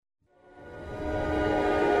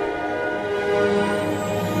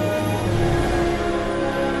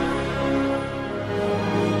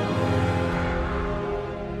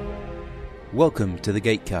Welcome to the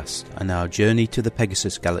Gatecast and our journey to the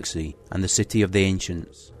Pegasus Galaxy and the city of the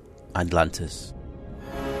ancients, Atlantis.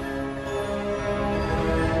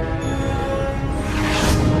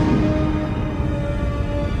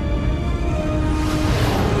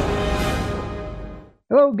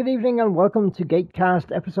 Hello, good evening and welcome to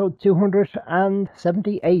Gatecast episode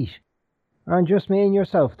 278. And just me and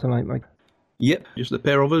yourself tonight, Mike. Yep, just the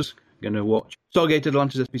pair of us going to watch Stargate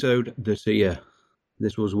Atlantis episode The Seer.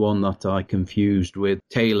 This was one that I confused with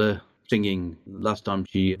Taylor singing last time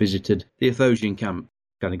she visited the Athosian camp.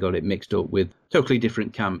 Kind of got it mixed up with totally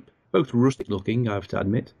different camp. Both rustic looking, I have to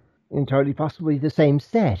admit. Entirely possibly the same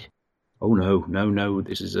set. Oh no,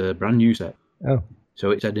 this is a brand new set. Oh. So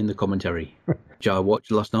it said in the commentary, which I watched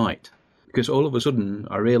last night. Because all of a sudden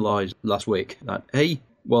I realised last week that, I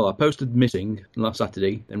posted missing last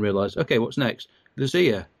Saturday, then realised, okay, what's next? The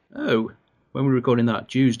Seer. Oh. When we're recording that,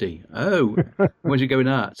 Tuesday. Oh, when's it going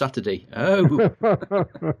out? Saturday. Oh.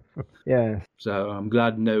 Yes. So I'm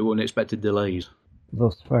glad no unexpected delays.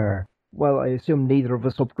 Thus far. Well, I assume neither of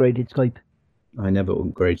us upgraded Skype. I never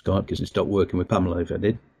upgrade Skype because it stopped working with Pamela if I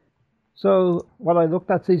did. So, what I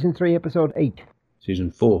looked at Season 3, Episode 8.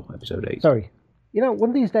 Season 4, Episode 8. Sorry. You know, one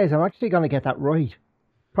of these days I'm actually going to get that right.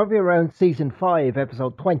 Probably around Season 5,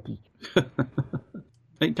 Episode 20.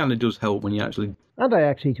 It kind of does help when you actually... And I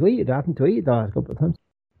actually tweeted. I haven't tweeted that a couple of times.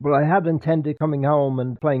 But I had intended coming home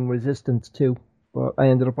and playing Resistance 2. But I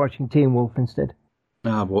ended up watching Teen Wolf instead.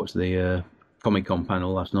 I watched the Comic-Con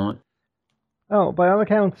panel last night. Oh, by all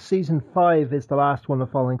accounts, Season 5 is the last one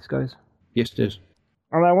of Falling Skies. Yes, it is.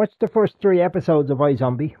 And I watched the first 3 episodes of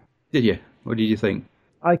iZombie. Did you? What did you think?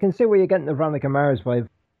 I can see where you're getting the Veronica Mars vibe.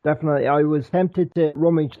 Definitely. I was tempted to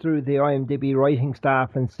rummage through the IMDb writing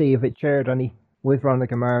staff and see if it shared any with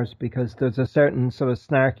Veronica Mars, because there's a certain sort of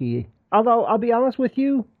snarky... Although, I'll be honest with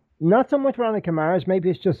you, not so much Veronica Mars, maybe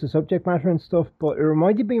it's just the subject matter and stuff, but it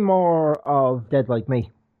reminded me more of Dead Like Me.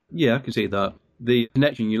 Yeah, I can see that. The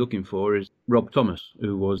connection you're looking for is Rob Thomas,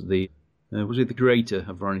 who was the creator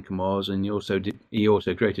of Veronica Mars, and he also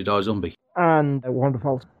created iZombie. And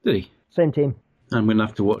Wonderfalls. Did he? Same team. I'm going to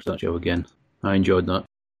have to watch that show again. I enjoyed that.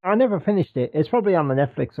 I never finished it. It's probably on the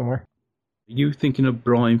Netflix somewhere. Are you thinking of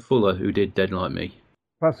Brian Fuller, who did Dead Like Me?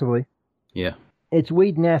 Possibly. Yeah. It's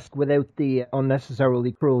Whedon-esque without the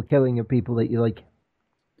unnecessarily cruel killing of people that you like.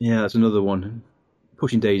 Yeah, that's another one.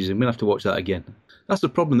 Pushing Daisies. I'm going to have to watch that again. That's the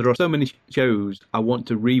problem. There are so many shows I want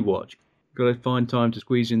to rewatch. Got to find time to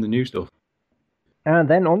squeeze in the new stuff. And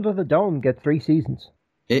then Under the Dome gets 3 seasons.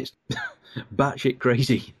 It's batshit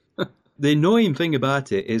crazy. The annoying thing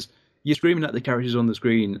about it is you're screaming at the characters on the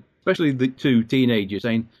screen, especially the 2 teenagers,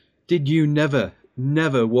 saying, did you never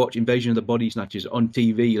watch Invasion of the Body Snatchers on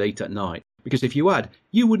TV late at night? Because if you had,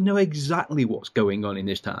 you would know exactly what's going on in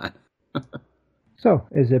this town. So,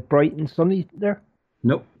 is it bright and sunny there?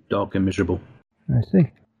 Nope, dark and miserable. I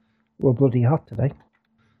see. We're bloody hot today.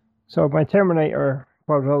 So my Terminator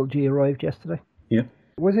quadrilogy arrived yesterday. Yeah.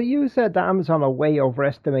 Was it you who said that Amazon are way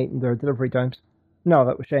overestimating their delivery times? No,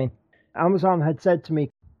 that was Shane. Amazon had said to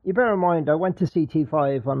me, you bear in mind, I went to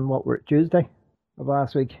CT5 on Tuesday of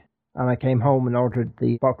last week, and I came home and ordered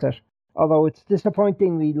the box set. Although it's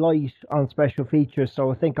disappointingly light on special features,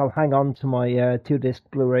 so I think I'll hang on to my 2-disc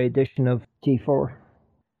Blu-ray edition of G4.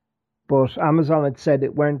 But Amazon had said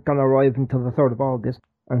it weren't going to arrive until the 3rd of August,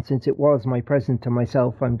 and since it was my present to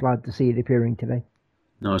myself, I'm glad to see it appearing today.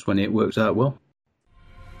 Nice when it works out well.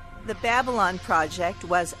 The Babylon Project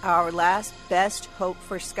was our last best hope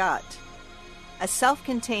for Scott. A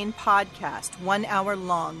self-contained podcast, 1 hour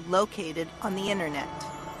long, located on the internet.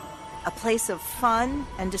 A place of fun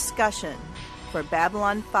and discussion for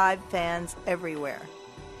Babylon 5 fans everywhere.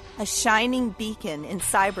 A shining beacon in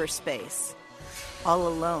cyberspace, all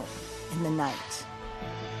alone in the night.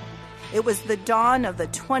 It was the dawn of the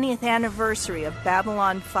 20th anniversary of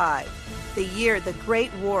Babylon 5, the year the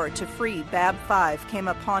Great War to free Bab 5 came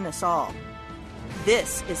upon us all.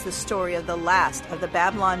 This is the story of the last of the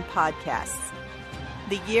Babylon podcasts.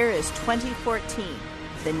 The year is 2014.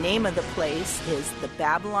 The name of the place is the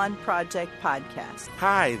Babylon Project Podcast.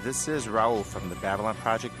 Hi, this is Raul from the Babylon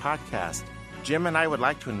Project Podcast. Jim and I would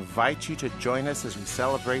like to invite you to join us as we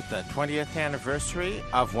celebrate the 20th anniversary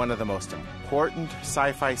of one of the most important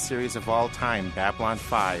sci-fi series of all time, Babylon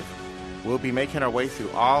 5. We'll be making our way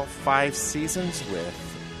through all 5 seasons with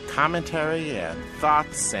commentary and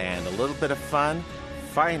thoughts and a little bit of fun.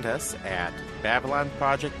 Find us at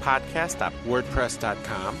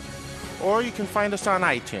BabylonProjectPodcast.wordpress.com, or you can find us on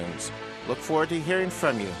iTunes. Look forward to hearing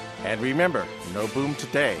from you. And remember, no boom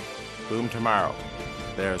today, boom tomorrow.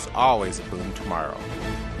 There's always a boom tomorrow.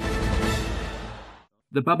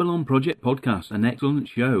 The Babylon Project Podcast, an excellent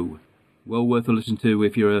show. Well worth a listen to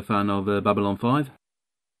if you're a fan of Babylon 5.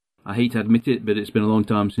 I hate to admit it, but it's been a long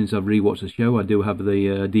time since I've rewatched the show. I do have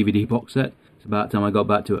the DVD box set. It's about time I got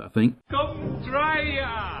back to it, I think. Come try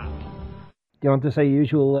ya! Do you want to say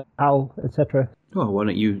usual PAL, etc.? Oh, why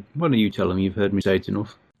don't you tell them? You've heard me say it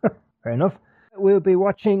enough. Fair enough. We'll be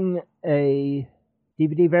watching a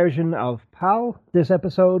DVD version of PAL this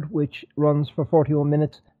episode, which runs for 41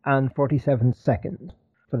 minutes and 47 seconds,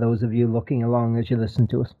 for those of you looking along as you listen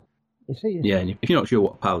to us. You see? Yeah, and if you're not sure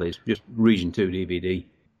what PAL is, just Region 2 DVD.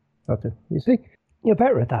 You see? You're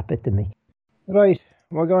better at that bit than me. Right,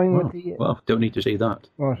 we're going with the... Well, don't need to see that.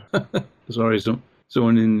 What? Sorry,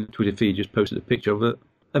 someone in Twitter feed just posted a picture of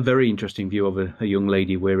a very interesting view of a young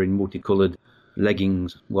lady wearing multicoloured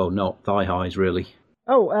leggings. Well, not thigh highs, really.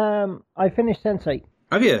 Oh, I finished Sense8.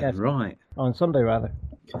 Have you? Yes. Right. On Sunday, rather.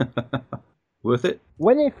 Worth it?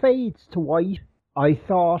 When it fades to white, I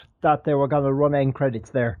thought that they were going to run end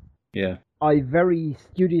credits there. Yeah. I very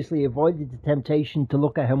studiously avoided the temptation to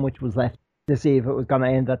look at how much was left to see if it was going to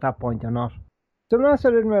end at that point or not. Something else I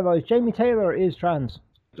didn't realise, Jamie Taylor is trans.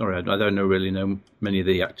 Alright, I don't really know many of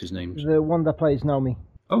the actors' names. The one that plays Naomi.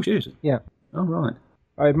 Oh, she is? Yeah. Oh, right.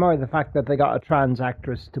 I admire the fact that they got a trans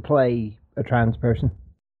actress to play a trans person.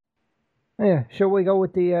 Yeah, shall we go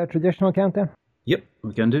with the traditional countdown? Yep,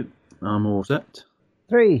 we can do. I'm all set.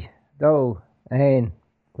 3, 2, 1,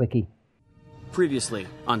 clicky. Previously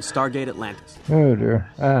on Stargate Atlantis. Oh dear.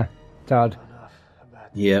 Todd.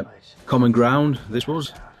 Yeah. Common Ground, this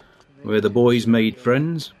was. Where the boys made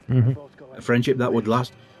friends. Mm-hmm. A friendship that would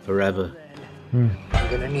last forever. We're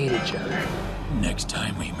gonna need each other. Next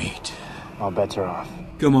time we meet. All bets are off.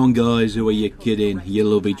 Come on, guys, who are you kidding? You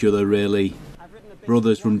love each other, really.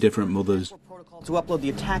 Brothers from different mothers. To upload the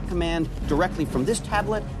attack command directly from this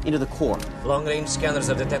tablet into the core. Long-range scanners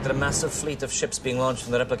have detected a massive fleet of ships being launched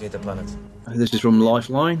from the replicator planet. This is from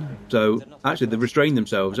Lifeline. So, actually, they've restrained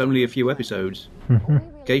themselves. Only a few episodes.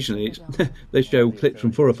 Occasionally, they show clips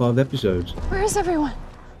from 4 or 5 episodes. Where is everyone?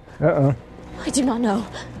 Uh-oh. I do not know.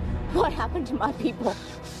 What happened to my people?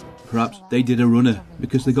 Perhaps they did a runner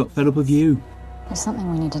because they got fed up of you. There's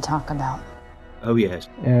something we need to talk about. Oh, yes.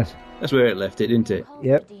 Yes. That's where it left it, didn't it?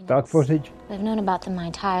 Yep, dog footage. I've known about them my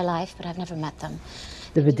entire life, but I've never met them.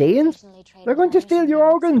 The Vidaeans? They're going to steal your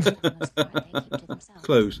organs!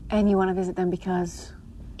 Close. And you want to visit them because?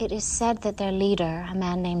 It is said that their leader, a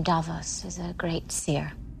man named Davos, is a great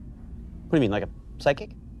seer. What do you mean, like a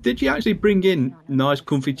psychic? Did she actually bring in nice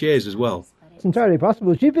comfy chairs as well? It's entirely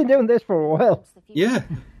possible. She's been doing this for a while. Yeah.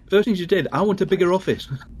 First thing she did, I want a bigger office.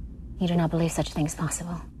 You do not believe such things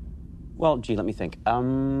possible? Well, gee, let me think.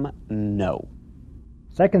 No.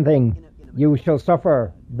 Second thing, you shall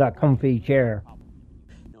suffer the comfy chair.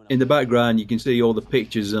 In the background, you can see all the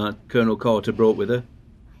pictures that Colonel Carter brought with her.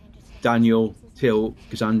 Daniel, Till,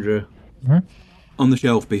 Cassandra. Mm-hmm. On the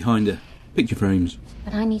shelf behind her. Picture frames.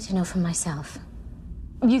 But I need to know for myself.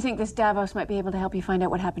 You think this Davos might be able to help you find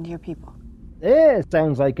out what happened to your people? Yeah, it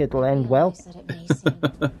sounds like it'll end well. That it may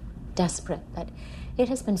seem desperate, but it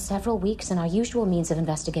has been several weeks and our usual means of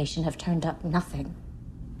investigation have turned up nothing.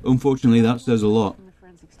 Unfortunately, that says a lot.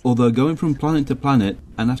 Although going from planet to planet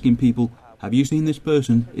and asking people, have you seen this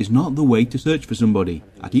person, is not the way to search for somebody.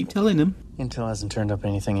 I keep telling them. Intel hasn't turned up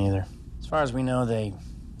anything either. As far as we know, they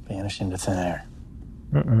vanished into thin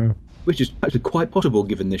air. Which is actually quite possible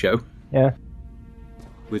given the show. Yeah.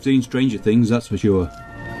 We've seen stranger things, that's for sure.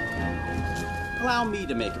 Allow me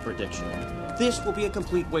to make a prediction. This will be a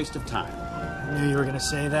complete waste of time. I knew you were going to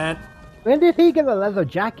say that. When did he get a leather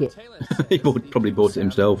jacket? He probably bought it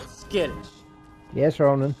himself. Skittish. Yes,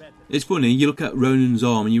 Ronan. It's funny, you look at Ronan's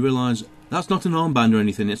arm and you realise that's not an armband or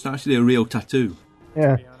anything, it's actually a real tattoo.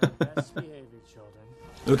 Yeah. Best behavior, children.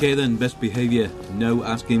 Okay then, best behaviour. No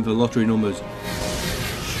asking for lottery numbers.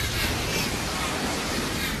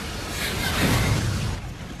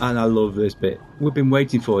 And I love this bit. We've been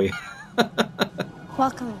waiting for you.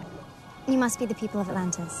 Welcome. You must be the people of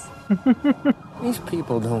Atlantis. These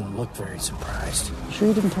people don't look very surprised. Sure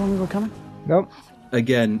you didn't tell them we were coming? Nope.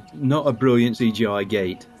 Again, not a brilliant CGI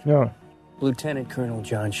gate. No. Lieutenant Colonel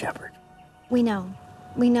John Shepard. We know.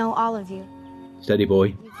 We know all of you. Steady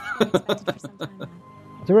boy. You've been expected for some time now.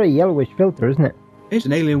 It's a very yellowish filter, isn't it? It's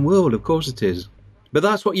an alien world, of course it is. But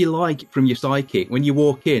that's what you like from your sidekick when you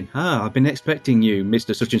walk in. I've been expecting you,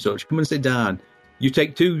 Mr. Such and Such. Come and sit down. You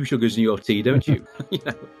take 2 sugars in your tea, don't you? You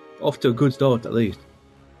know, off to a good start, at least.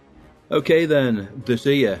 Okay, then. The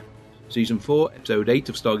Seer. Season 4, Episode 8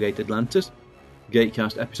 of Stargate Atlantis.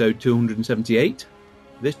 Gatecast Episode 278.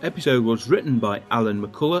 This episode was written by Alan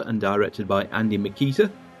McCullough and directed by Andy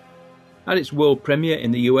Makita. Had its world premiere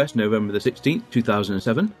in the US November the 16th,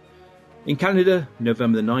 2007. In Canada,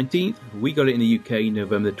 November the 19th. We got it in the UK,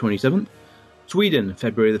 November the 27th. Sweden,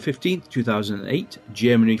 February the 15th, 2008.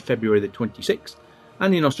 Germany, February the 26th.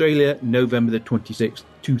 And in Australia, November the 26th,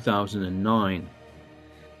 2009.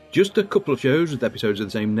 Just a couple of shows with episodes of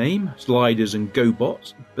the same name, Sliders and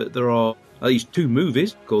GoBots, but there are at least 2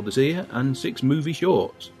 movies called The Seer and 6 movie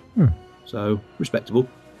shorts. So, respectable.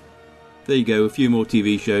 There you go, a few more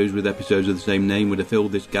TV shows with episodes of the same name would have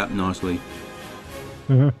filled this gap nicely.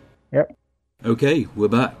 Yep. Okay, we're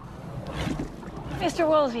back. Mr.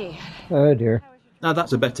 Woolsey. Oh dear. Now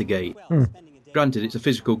that's a better gate. Granted, it's a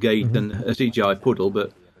physical gate than a CGI puddle,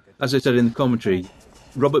 but as I said in the commentary,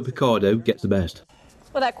 Robert Picardo gets the best.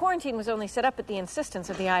 Well, that quarantine was only set up at the insistence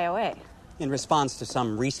of the IOA. In response to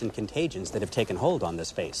some recent contagions that have taken hold on this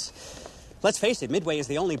space. Let's face it, Midway is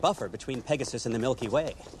the only buffer between Pegasus and the Milky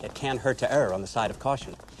Way. It can't hurt to err on the side of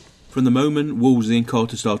caution. From the moment Woolsey and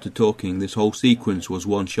Carter started talking, this whole sequence was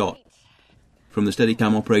one shot. From the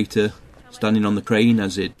Steadicam operator standing on the crane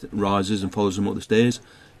as it rises and follows them up the stairs,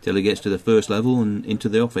 till it gets to the first level and into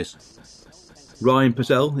the office. Ryan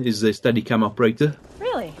Purcell is the Steadicam operator.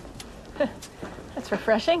 Really? That's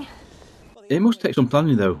refreshing. It must take some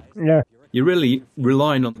planning, though. Yeah. You're really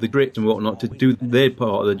relying on the grits and whatnot to do their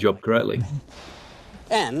part of the job correctly.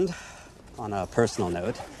 And, on a personal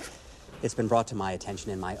note, it's been brought to my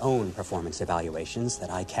attention in my own performance evaluations that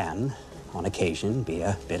I can, on occasion, be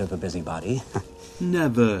a bit of a busybody.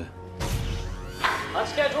 Never.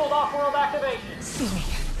 Unscheduled off-world activation. Excuse me.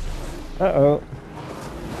 Uh-oh.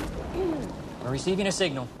 We're receiving a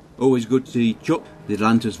signal. Always good to see Chuck, the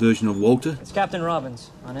Atlantis version of Walter. It's Captain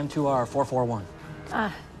Robbins on M2R 441.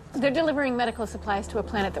 They're delivering medical supplies to a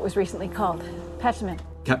planet that was recently called. Patch them in.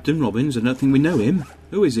 Captain Robbins, I don't think we know him.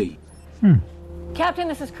 Who is he? Captain,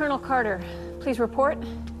 this is Colonel Carter. Please report.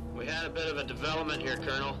 We had a bit of a development here,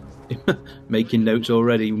 Colonel. Making notes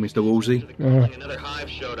already, Mr. Woolsey. Another hive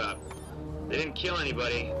showed up. They didn't kill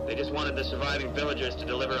anybody. They just wanted the surviving villagers to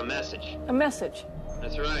deliver a message. A message?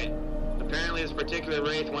 That's right. Apparently this particular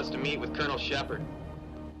wraith wants to meet with Colonel Shepard.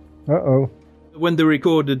 Uh-oh. When they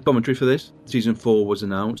recorded commentary for this, season 4 was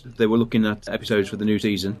announced. They were looking at episodes for the new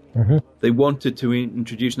season. They wanted to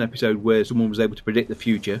introduce an episode where someone was able to predict the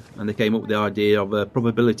future, and they came up with the idea of a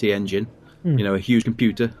probability engine, a huge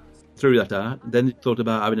computer. Threw that out. Then they thought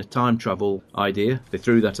about having a time travel idea. They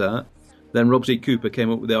threw that out. Then Rob Z. Cooper came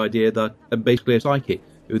up with the idea that basically a psychic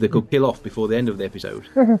who they could kill off before the end of the episode.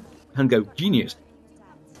 And go, genius.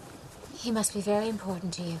 He must be very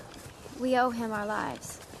important to you. We owe him our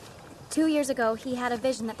lives. 2 years ago, he had a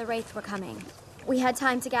vision that the Wraiths were coming. We had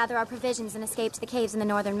time to gather our provisions and escape to the caves in the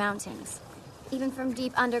northern mountains. Even from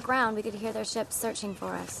deep underground, we could hear their ships searching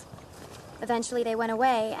for us. Eventually, they went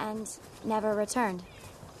away and never returned.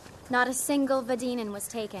 Not a single Vadinen was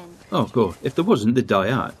taken. Oh, God. If there wasn't, they'd die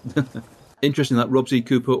out. Interesting that Rob Z.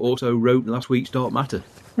 Cooper also wrote last week's Dark Matter.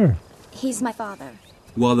 He's my father.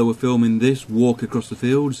 While they were filming this Walk Across the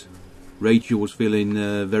Fields, Rachel was feeling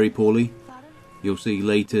very poorly. You'll see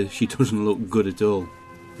later she doesn't look good at all.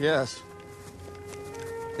 Yes.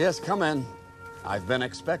 Yes, come in. I've been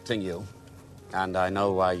expecting you. And I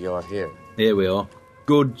know why you're here. Here we are.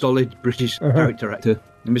 Good, solid British character actor.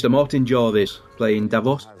 Mr. Martin Jarvis, playing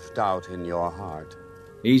Davos. I've doubt in your heart.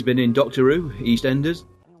 He's been in Doctor Who, EastEnders,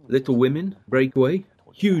 Little Women, Breakaway.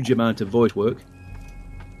 Huge amount of voice work.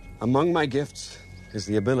 Among my gifts is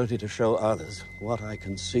the ability to show others what I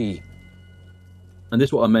can see. And this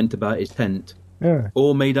is what I meant about his tent.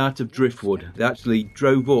 All made out of driftwood. They actually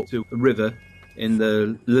drove up to a river in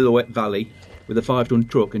the Lillooet Valley with a 5-ton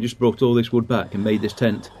truck and just brought all this wood back and made this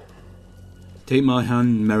tent. Take my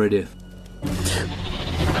hand, Meredith.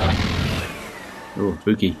 Oh,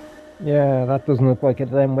 spooky. Yeah, that doesn't look like it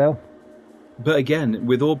then well. But again,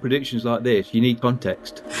 with all predictions like this, you need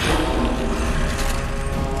context.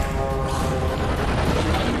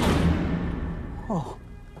 Oh,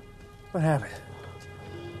 what happened?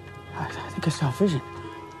 I think I saw a vision.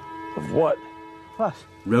 Of what? What?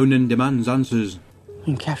 Ronan demands answers.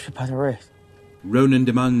 Being captured by the Wraith. Ronan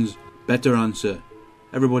demands better answer.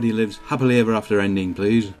 Everybody lives happily ever after ending,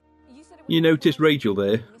 please. You noticed Rachel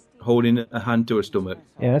there, holding a hand to her stomach.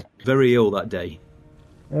 Yes. Very ill that day.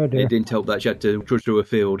 Oh dear. It didn't help that she had to trudge through a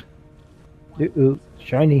field. Uh-oh,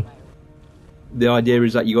 shiny. The idea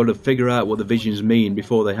is that you got to figure out what the visions mean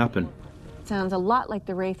before they happen. Sounds a lot like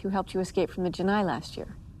the Wraith who helped you escape from the Janai last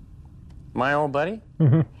year. My old buddy?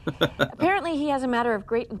 Apparently he has a matter of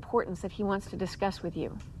great importance that he wants to discuss with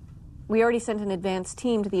you. We already sent an advance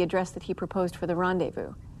team to the address that he proposed for the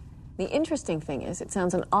rendezvous. The interesting thing is, it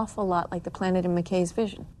sounds an awful lot like the planet in McKay's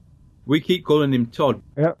vision. We keep calling him Todd,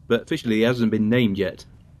 yep. But officially he hasn't been named yet.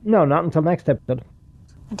 No, not until next episode.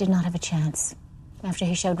 I did not have a chance. After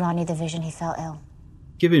he showed Ronnie the vision, he fell ill.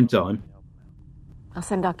 Give him time. I'll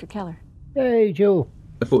send Dr. Keller. Hey, Joe.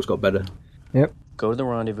 The foot's got better. Yep. Go to the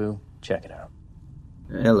rendezvous, check it out.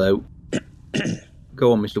 Hello.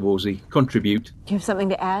 Go on, Mr. Wolsey. Contribute. Do you have something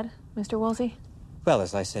to add, Mr. Wolsey? Well,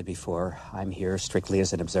 as I said before, I'm here strictly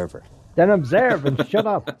as an observer. Then observe and shut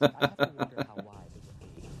up.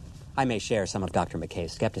 I may share some of Dr.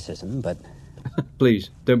 McKay's skepticism, but...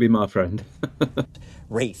 Please, don't be my friend.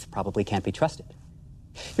 Wraith probably can't be trusted.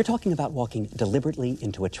 You're talking about walking deliberately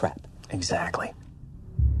into a trap. Exactly.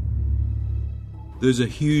 There's a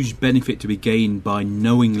huge benefit to be gained by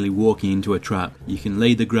knowingly walking into a trap. You can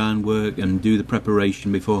lay the groundwork and do the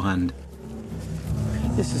preparation beforehand.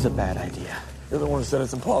 This is a bad idea. You're the one who said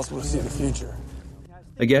it's impossible to see the future.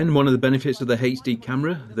 Again, one of the benefits of the HD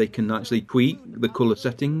camera, they can actually tweak the colour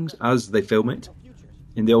settings as they film it.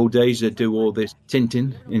 In the old days, they'd do all this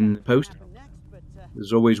tinting in post.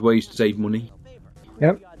 There's always ways to save money.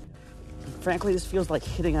 Yep. Frankly, this feels like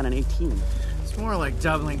hitting on an 18. It's more like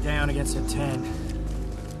doubling down against a 10.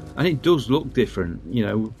 And it does look different, you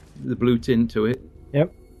know, the blue tint to it.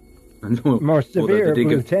 Yep. And, more severe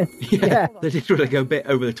blue tint. Yeah, they did really go a bit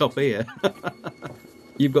over the top here.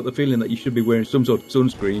 You've got the feeling that you should be wearing some sort of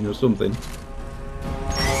sunscreen or something.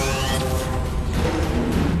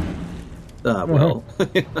 Ah, well.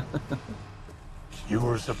 You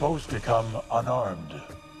were supposed to come unarmed.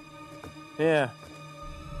 Yeah.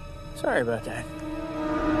 Sorry about that.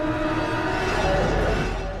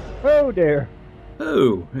 Oh, dear.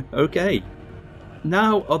 Oh, okay.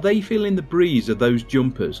 Now, are they feeling the breeze of those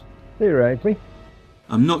jumpers? Theoretically.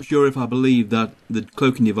 I'm not sure if I believe that the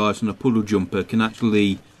cloaking device on a puddle jumper can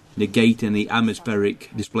actually negate any atmospheric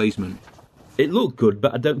displacement. It looked good,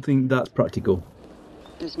 but I don't think that's practical.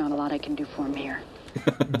 There's not a lot I can do for him here.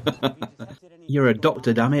 You're a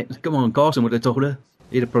doctor, damn it. Come on, Carson would have told her.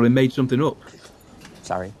 He'd have probably made something up.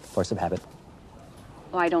 Sorry, force of habit.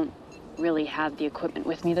 Well, I don't really have the equipment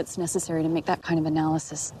with me that's necessary to make that kind of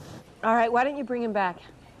analysis. All right, why don't you bring him back?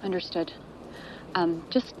 Understood.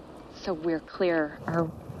 Just so we're clear, are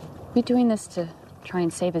we doing this to try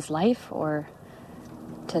and save his life or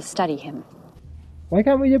to study him? Why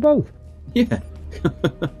can't we do both? Yeah.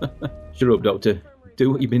 Shut up, Doctor. Do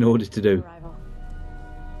what you've been ordered to do.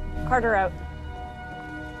 Carter out.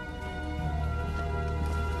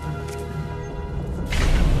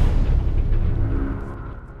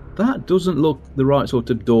 That doesn't look the right sort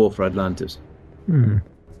of door for Atlantis.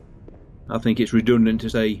 I think it's redundant to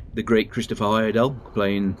say the great Christopher Heyerdahl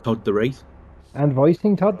playing Todd the Wraith. And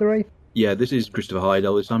voicing Todd the Wraith? Yeah, this is Christopher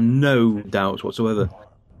Heyerdahl. There's no doubts whatsoever.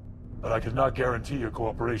 But I could not guarantee your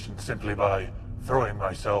cooperation simply by throwing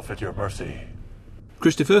myself at your mercy.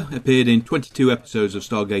 Christopher appeared in 22 episodes of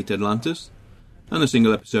Stargate Atlantis and a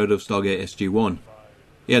single episode of Stargate SG-1.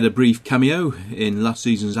 He had a brief cameo in last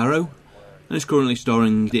season's Arrow and is currently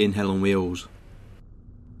starring in Hell on Wheels.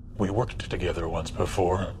 We worked together once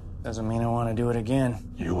before. Doesn't mean I want to do it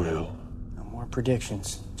again. You will. No more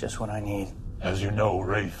predictions. Just what I need. As you know,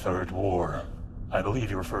 Wraith are at war. I believe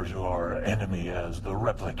you refer to our enemy as the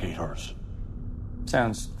Replicators.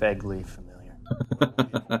 Sounds vaguely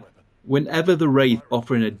familiar. Whenever the Wraith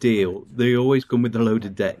offering a deal, they always come with a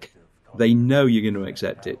loaded deck. They know you're going to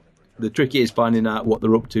accept it. The trick is finding out what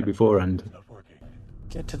they're up to beforehand.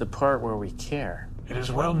 Get to the part where we care. It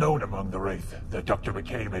is well known among the Wraith that Dr.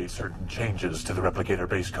 McKay made certain changes to the Replicator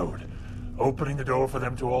base code, opening the door for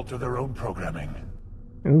them to alter their own programming.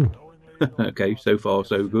 Ooh. Okay, so far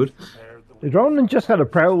so good. Is Ronan just kind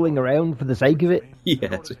of prowling around for the sake of it?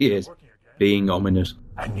 Yes, he is. Being ominous.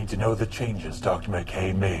 I need to know the changes Dr.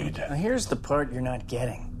 McKay made. Now here's the part you're not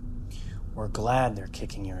getting. We're glad they're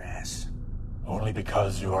kicking your ass. Only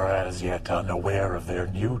because you are as yet unaware of their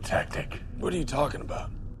new tactic. What are you talking about?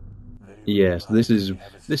 Yes, this is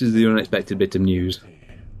the unexpected bit of news.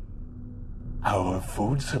 Our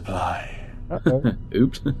food supply.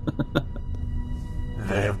 Oops.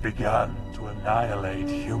 They have begun to annihilate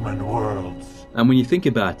human worlds. And when you think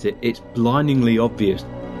about it, it's blindingly obvious.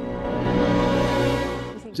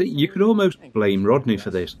 See, you could almost blame Rodney for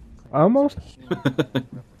this. Almost?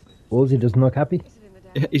 Wolsey doesn't look happy.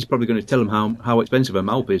 He's probably going to tell him how expensive a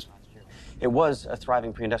Malp is. It was a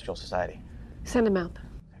thriving pre-industrial society. Send him out.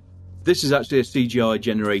 This is actually a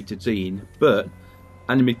CGI-generated scene, but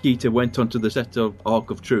Annie Mikita went onto the set of Ark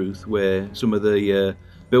of Truth, where some of the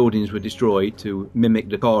buildings were destroyed to mimic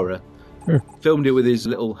Dakara, filmed it with his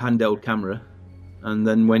little handheld camera, and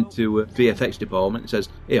then went to VFX department and says,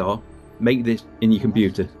 "Here, make this in your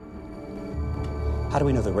computer." How do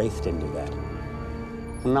we know the Wraith didn't do that?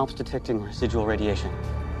 The Malp's detecting residual radiation.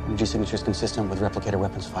 Energy signature's consistent with replicator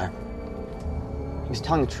weapons fire. He's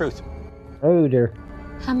telling the truth. Oh dear.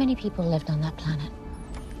 How many people lived on that planet?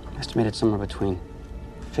 Estimated somewhere between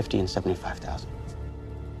 50 and 75,000.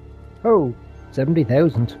 Oh,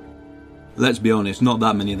 70,000. Let's be honest, not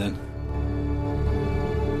that many then.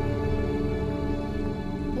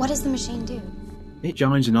 What does the machine do? It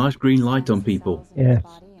shines a nice green light on people. Yes.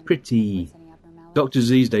 Pretty. Doctors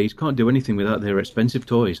these days can't do anything without their expensive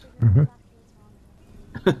toys. Mm-hmm.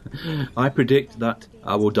 I predict that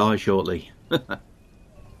I will die shortly.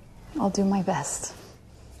 I'll do my best.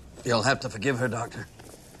 You'll have to forgive her, Doctor.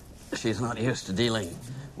 She's not used to dealing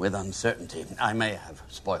with uncertainty. I may have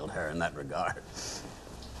spoiled her in that regard.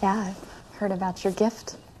 Yeah, I've heard about your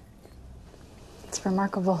gift. It's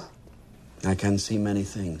remarkable. I can see many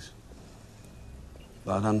things.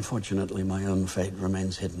 But unfortunately, my own fate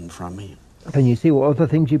remains hidden from me. Can you see what other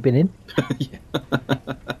things you've been in?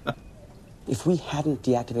 If we hadn't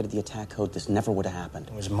deactivated the attack code, this never would have happened.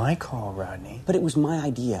 It was my call, Rodney. But it was my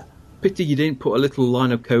idea. Pity you didn't put a little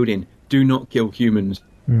line of code in. Do not kill humans.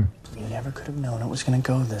 We never could have known it was going to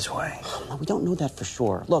go this way. Well, we don't know that for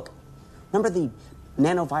sure. Look, remember the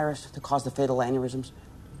nanovirus that caused the fatal aneurysms?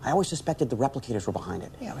 I always suspected the replicators were behind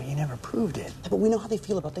it. Yeah, but you never proved it. Yeah, but we know how they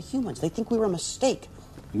feel about the humans. They think we were a mistake.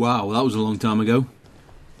 Wow, that was a long time ago.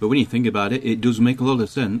 But when you think about it, it does make a lot of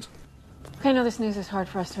sense. I know this news is hard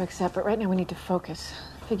for us to accept, but right now we need to focus.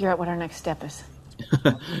 Figure out what our next step is.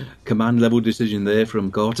 Command level decision there from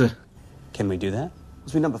Carter. Can we do that?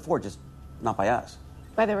 As we've done before, just not by us.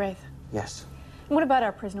 By the Wraith. Yes. And what about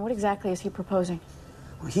our prisoner? What exactly is he proposing?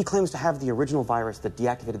 Well, he claims to have the original virus that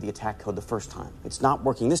deactivated the attack code the first time. It's not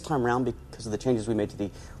working this time around because of the changes we made to the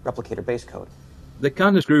replicator base code. They're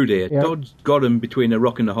kind of screwed here. Yeah. Todd's got him between a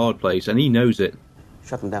rock and a hard place, and he knows it.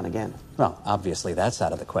 Shut them down again. Well, obviously that's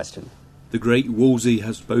out of the question. The great Wolsey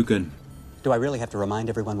has spoken. Do I really have to remind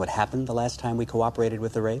everyone what happened the last time we cooperated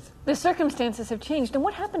with the Wraith? The circumstances have changed, and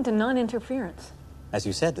what happened to non-interference? As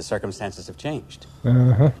you said, the circumstances have changed.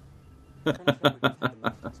 Uh-huh.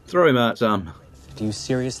 Throw him out, Sam. Do you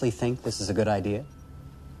seriously think this is a good idea?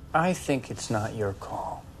 I think it's not your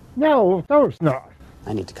call. No, of course not.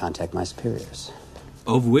 I need to contact my superiors.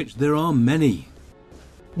 Of which there are many.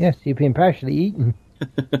 Yes, you've been partially eaten.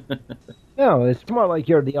 No, it's more like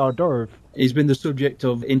you're the hors d'oeuvre. He's been the subject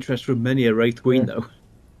of interest from many a Wraith Queen, though.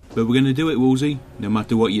 But we're going to do it, Wolsey, no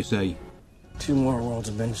matter what you say. 2 more worlds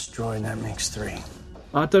have been destroyed, and that makes 3.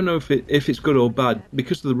 I don't know if it's good or bad.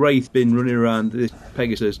 Because the Wraith been running around this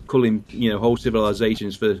Pegasus, culling whole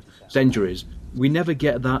civilizations for centuries, we never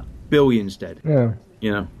get that billions dead.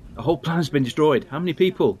 Yeah. The whole planet's been destroyed. How many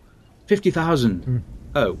people? 50,000.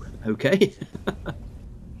 Oh, okay.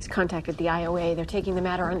 He's contacted the IOA. They're taking the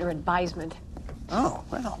matter under advisement. Oh,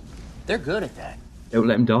 well, they're good at that. Don't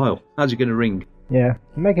let him dial. How's he going to ring? Yeah.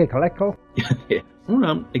 Make a collect call. Yeah. I don't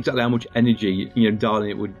know exactly how much energy, dialing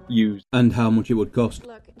it would use. And how much it would cost.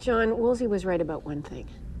 Look, John, Wolsey was right about one thing.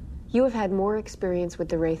 You have had more experience with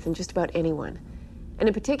the Wraith than just about anyone. And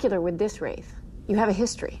in particular with this Wraith. You have a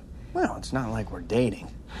history. Well, it's not like we're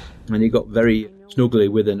dating. And he got very snuggly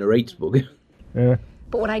with a narrator's bug. Yeah.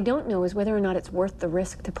 But what I don't know is whether or not it's worth the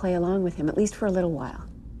risk to play along with him, at least for a little while.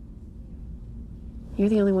 You're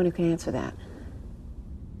the only one who can answer that.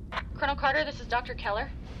 Colonel Carter, this is Dr.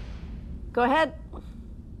 Keller. Go ahead.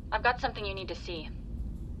 I've got something you need to see.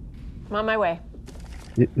 I'm on my way.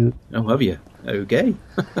 Oh, have you? Okay.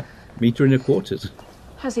 Meet her in the quarters.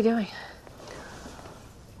 How's he doing?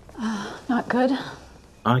 Not good.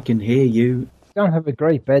 I can hear you. Don't have a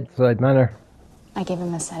great bedside manner. I gave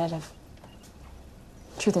him a sedative.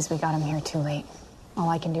 Truth is, we got him here too late. All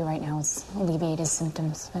I can do right now is alleviate his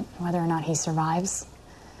symptoms, but whether or not he survives,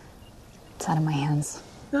 it's out of my hands.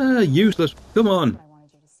 Useless. Come on.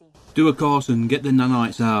 Do a course and get the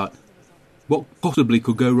nanites out. What possibly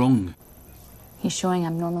could go wrong? He's showing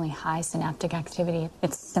abnormally high synaptic activity.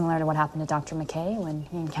 It's similar to what happened to Dr. McKay when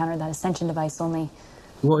he encountered that Ascension device, only...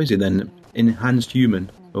 What is it then? Enhanced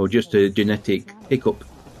human? Or just a genetic hiccup?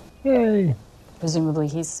 Yay. Presumably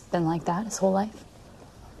he's been like that his whole life.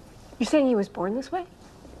 You're saying he was born this way?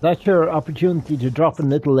 That's your opportunity to drop in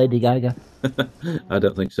little Lady Gaga. I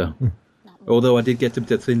don't think so. Although I did get a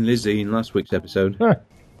bit of Thin Lizzy in last week's episode.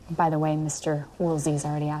 By the way, Mr. Woolsey's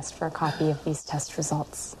already asked for a copy of these test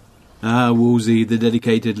results. Ah, Wolsey, the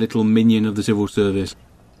dedicated little minion of the civil service.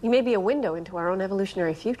 You may be a window into our own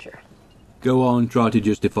evolutionary future. Go on, try to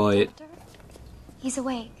justify it. He's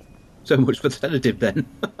awake. So much for sedative then.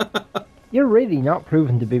 You're really not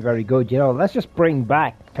proven to be very good, Let's just bring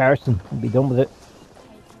back Carson and be done with it.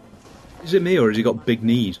 Is it me or has he got big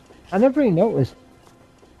knees? I never even noticed.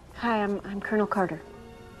 Hi, I'm Colonel Carter.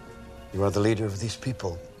 You are the leader of these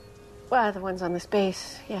people. Well, the ones on this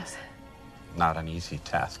base, yes. Not an easy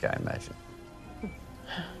task, I imagine.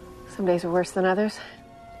 Some days are worse than others.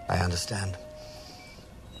 I understand.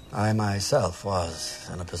 I myself was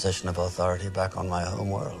in a position of authority back on my home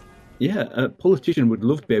world. Yeah, a politician would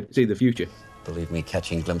love to be able to see the future. Believe me,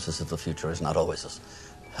 catching glimpses of the future is not always as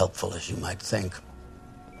helpful as you might think.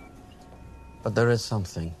 But there is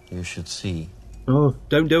something you should see. Oh,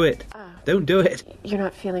 don't do it. Don't do it. You're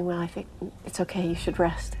not feeling well. I think it's okay. You should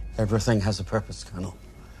rest. Everything has a purpose, Colonel.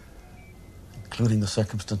 Including the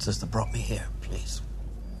circumstances that brought me here, please.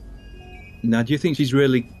 Now, do you think she's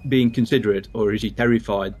really being considerate, or is she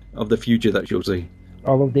terrified of the future that she'll see?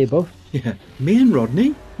 All of the above. Yeah. Me and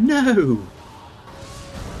Rodney? No!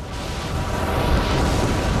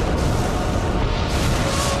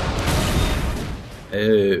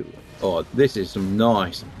 Oh, this is some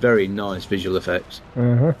nice, very nice visual effects.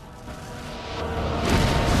 Uh-huh.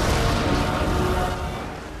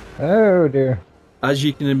 Oh, dear. As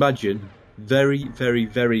you can imagine, very, very,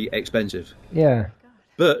 very expensive. Yeah.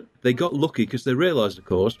 But they got lucky because they realised, of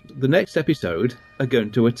course, the next episode are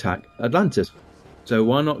going to attack Atlantis. So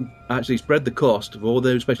why not actually spread the cost of all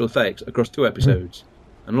those special effects across 2 episodes?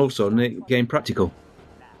 And all of a sudden it became practical.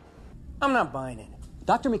 I'm not buying it.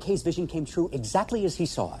 Dr. McKay's vision came true exactly as he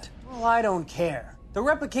saw it. Well, I don't care. The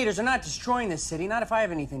replicators are not destroying this city, not if I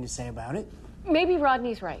have anything to say about it. Maybe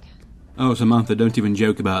Rodney's right. Oh, Samantha, don't even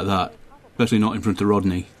joke about that. Especially not in front of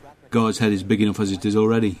Rodney. God's head is big enough as it is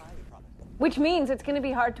already. Which means it's going to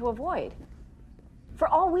be hard to avoid. For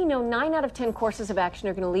all we know, 9 out of 10 courses of action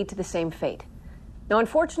are going to lead to the same fate. Now,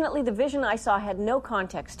 unfortunately, the vision I saw had no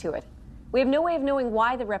context to it. We have no way of knowing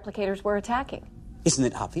why the replicators were attacking. Isn't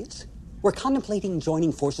it obvious? We're contemplating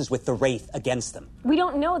joining forces with the Wraith against them. We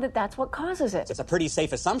don't know that that's what causes it. It's a pretty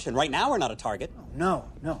safe assumption. Right now, we're not a target. No.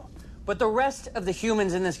 But the rest of the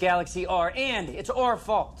humans in this galaxy are, and it's our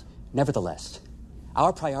fault. Nevertheless,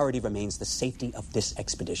 our priority remains the safety of this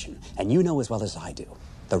expedition. And you know as well as I do,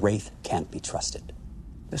 the Wraith can't be trusted.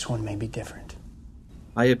 This one may be different.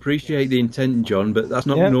 I appreciate the intent, John, but that's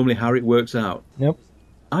not normally how it works out. Nope.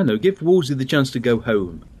 I know, give Wolsey the chance to go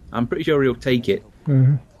home. I'm pretty sure he'll take it.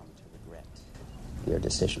 Mm-hmm. Your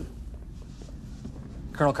decision.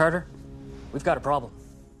 Colonel Carter, we've got a problem.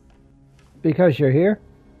 Because you're here?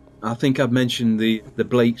 I think I've mentioned the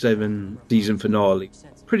Blake 7 season finale.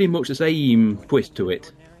 Pretty much the same twist to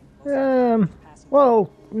it.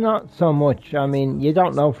 Well, not so much. I mean, you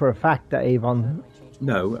don't know for a fact that Avon...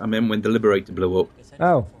 No, I meant when the Liberator blew up.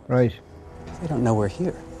 Oh, right. They don't know we're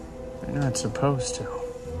here. They're not supposed to.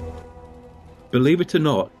 Believe it or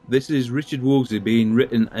not, this is Richard Wolsey being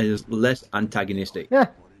written as less antagonistic. Yeah.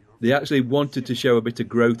 They actually wanted to show a bit of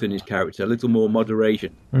growth in his character, a little more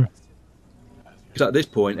moderation. Because at this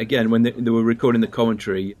point, again, when they were recording the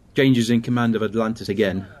commentary, changes in command of Atlantis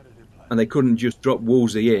again, and they couldn't just drop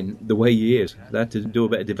Wolsey in the way he is. They had to do a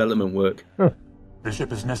bit of development work. The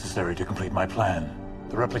ship is necessary to complete my plan.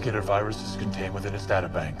 The replicator virus is contained within its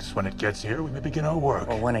databanks. When it gets here, we may begin our work.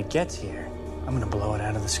 Well, when it gets here, I'm gonna blow it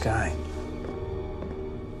out of the sky.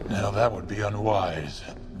 Now that would be unwise.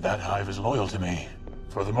 That hive is loyal to me.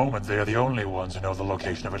 For the moment, they are the only ones who know the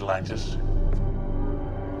location of Atlantis.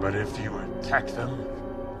 But if you attack them,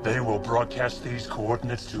 they will broadcast these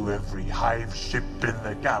coordinates to every hive ship in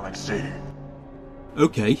the galaxy.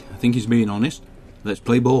 Okay, I think he's being honest. Let's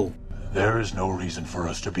play ball. There is no reason for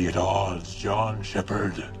us to be at odds, John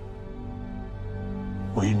Shepard.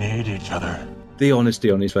 We need each other. The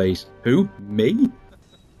honesty on his face. Who? Me?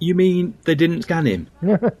 You mean they didn't scan him?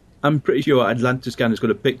 I'm pretty sure Atlantis Scanner's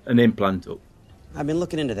going to pick an implant up. I've been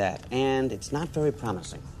looking into that, and it's not very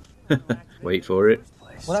promising. Wait for it.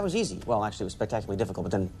 Well, that was easy. Well, actually, it was spectacularly difficult,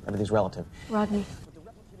 but then everything's relative. Rodney.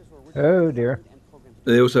 Oh, dear.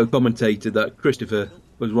 They also commentated that Christopher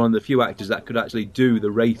was one of the few actors that could actually do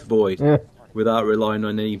the Wraith voice without relying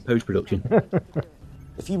on any post-production.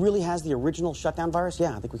 If he really has the original shutdown virus,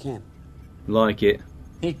 yeah, I think we can. Like it.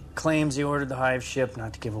 He claims he ordered the hive ship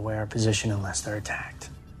not to give away our position unless they're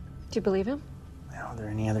attacked. Do you believe him? Now, are there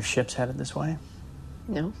any other ships headed this way?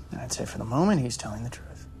 No. I'd say for the moment, he's telling the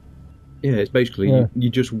truth. Yeah, it's basically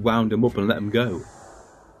you just wound him up and let him go.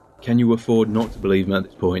 Can you afford not to believe him at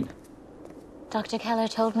this point? Dr. Keller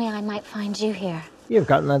told me I might find you here. You've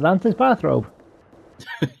got an Atlantis bathrobe.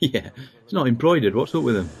 Yeah, it's not embroidered. What's up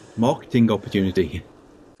with him? Marketing opportunity.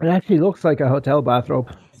 It actually looks like a hotel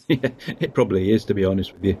bathrobe. Yeah, it probably is, to be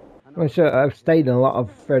honest with you. Which I've stayed in a lot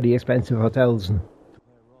of fairly expensive hotels.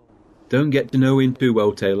 Don't get to know him too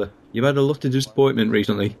well, Taylor. You've had a lot of disappointment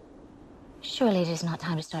recently. Surely it is not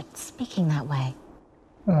time to start speaking that way.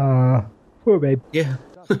 Poor babe. Yeah,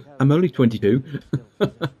 I'm only 22.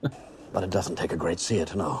 But it doesn't take a great seer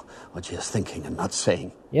to know what she is thinking and not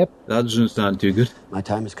saying. Yep. That doesn't sound too good. My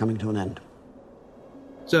time is coming to an end.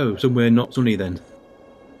 So, somewhere not sunny then?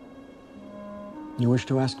 You wish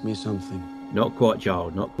to ask me something? Not quite,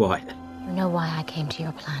 child, not quite. You know why I came to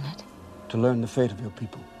your planet? To learn the fate of your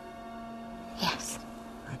people. Yes.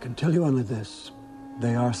 I can tell you only this.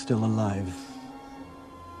 They are still alive.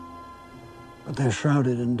 But they're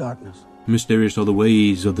shrouded in darkness. Mysterious are the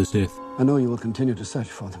ways of the Sith. I know you will continue to search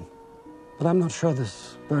for them. But I'm not sure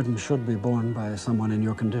this burden should be borne by someone in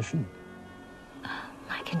your condition.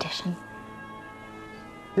 My condition?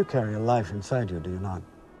 You carry a life inside you, do you not?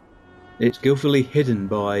 It's skillfully hidden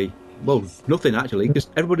by, well, nothing actually, because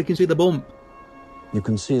everybody can see the bump. You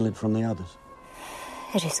conceal it from the others.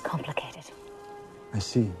 It is complicated. I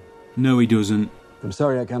see. No, he doesn't. I'm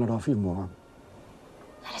sorry I cannot offer you more.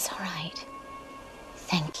 That is all right.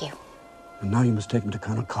 Thank you. And now you must take me to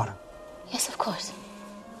Colonel Carter. Yes, of course.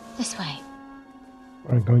 This way.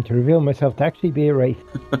 I'm going to reveal myself to actually be a wraith.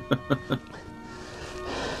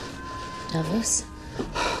 Davos?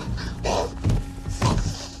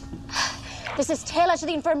 This is Taylor to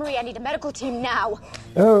the infirmary. I need a medical team now.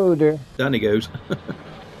 Oh, dear. Down he goes. We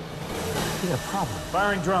have a problem.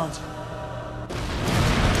 Firing drones.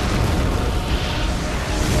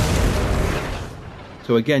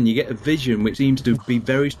 So again, you get a vision which seems to be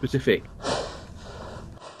very specific.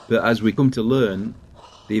 But as we come to learn,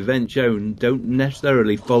 the events shown don't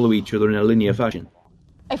necessarily follow each other in a linear fashion.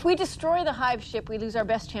 If we destroy the hive ship, we lose our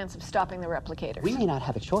best chance of stopping the replicators. We may not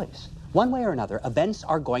have a choice. One way or another, events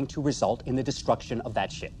are going to result in the destruction of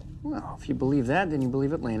that ship. Well, if you believe that, then you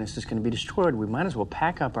believe Atlantis is going to be destroyed. We might as well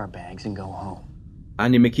pack up our bags and go home.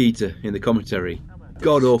 Andy Makita in the commentary.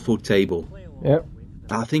 God-awful table. Yep.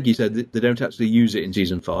 I think he said that they don't actually use it in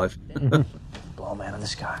Season 5. Blow man in the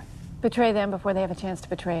sky. Betray them before they have a chance to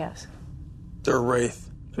betray us. They're a wraith.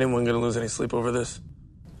 Anyone going to lose any sleep over this?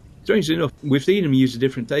 Strangely enough, we've seen him use a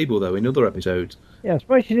different table, though, in other episodes. Yeah, I'm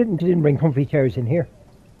surprised she didn't bring comfy chairs in here.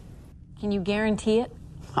 Can you guarantee it?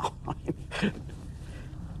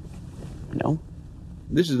 No.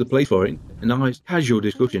 This is the place for it. A nice, casual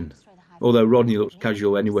discussion. Although Rodney looks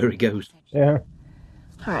casual anywhere he goes. Yeah.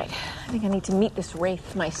 All right, I think I need to meet this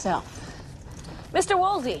wraith myself. Mr.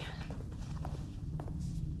 Woolsey!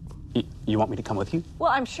 You want me to come with you?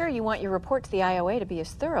 Well, I'm sure you want your report to the IOA to be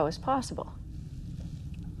as thorough as possible.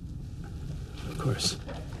 Of course.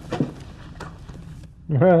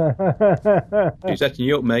 He's setting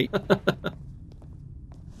you up, mate.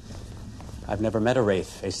 I've never met a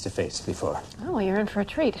wraith face-to-face before. Oh, well, you're in for a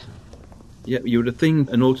treat. Yeah, you would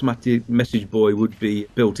think an automatic message boy would be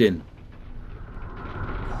built in.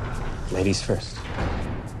 Ladies first.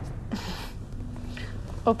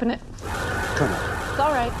 Open it. Colonel. It's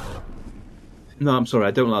all right. No, I'm sorry,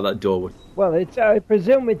 I don't like that door. Well, I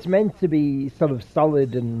presume it's meant to be sort of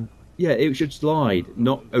solid and... Yeah, it should slide,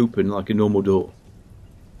 not open like a normal door.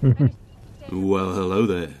 Well, hello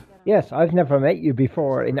there. Yes, I've never met you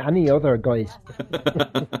before in any other guise.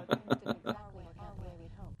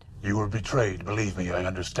 You were betrayed, believe me, I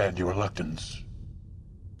understand your reluctance.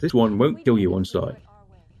 This one won't kill you on sight.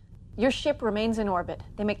 Your ship remains in orbit.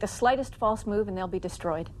 They make the slightest false move and they'll be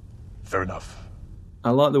destroyed. Fair enough. I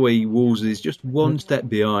like the way Woolsey is just one step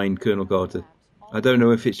behind Colonel Carter. I don't know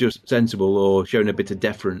if it's just sensible or showing a bit of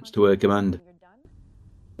deference to her command.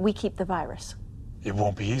 We keep the virus. It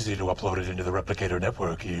won't be easy to upload it into the replicator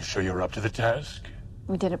network. Are you sure you're up to the task?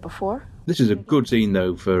 We did it before. This is a good scene,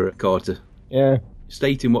 though, for Carter. Yeah.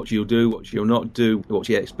 Stating what she'll do, what she'll not do, what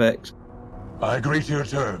she expects. I agree to your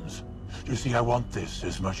terms. You see, I want this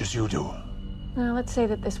as much as you do. Now, let's say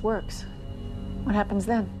that this works. What happens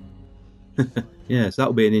then? Yes,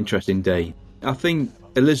 that'll be an interesting day. I think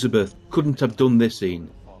Elizabeth couldn't have done this scene.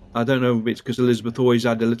 I don't know if it's because Elizabeth always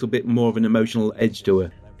had a little bit more of an emotional edge to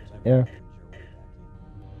her. Yeah.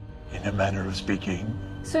 In a manner of speaking.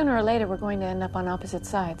 Sooner or later, we're going to end up on opposite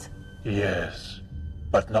sides. Yes,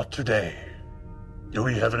 but not today. Do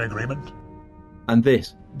we have an agreement? And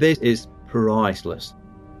this is priceless.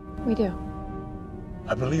 We do.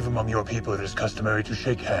 I believe among your people it is customary to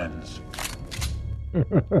shake hands.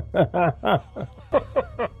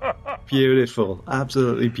 Beautiful.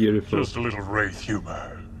 Absolutely beautiful. Just a little wraith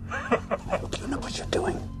humor. You know what you're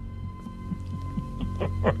doing.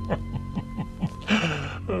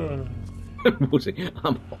 Was it?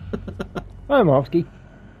 I'm Offski.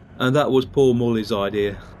 And that was Paul Mully's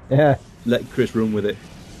idea. Yeah. Let Chris run with it.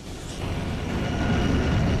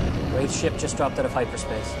 Wraith ship just dropped out of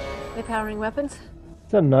hyperspace. They powering weapons?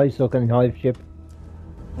 It's a nice looking hive ship.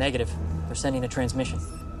 Negative. They're sending a transmission.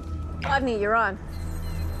 Rodney, you're on.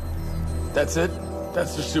 That's it?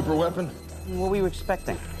 That's the super weapon? What were you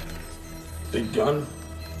expecting? Big gun?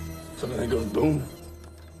 Something that goes boom?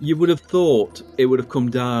 You would have thought it would have come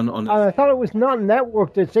down on... And I thought it was not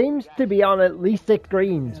networked. It seems to be on at least 6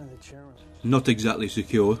 screens. Not exactly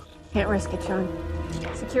secure. Can't risk it, Sean.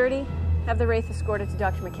 Security, have the Wraith escorted to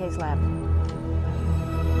Dr. McKay's lab.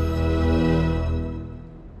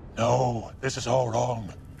 No, this is all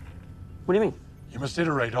wrong. What do you mean? You must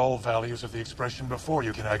iterate all values of the expression before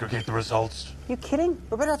you can aggregate the results. You kidding?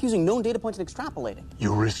 We're better off using known data points and extrapolating.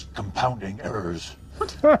 You risk compounding errors.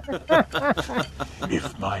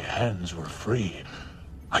 If my hands were free,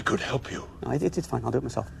 I could help you. No, it's fine. I'll do it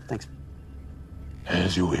myself. Thanks.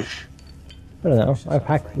 As you wish. I don't know. I've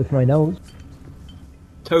hacked with my nose.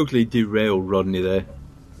 Totally derailed Rodney there.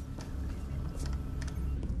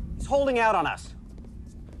 He's holding out on us.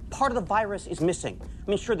 Part of the virus is missing. I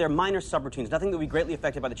mean, sure, there are minor subroutines, nothing that would be greatly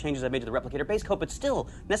affected by the changes I've made to the replicator base code, but still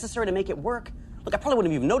necessary to make it work. Look, I probably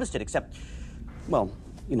wouldn't have even noticed it, except, well,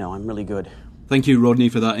 you know, I'm really good. Thank you, Rodney,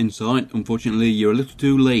 for that insight. Unfortunately, you're a little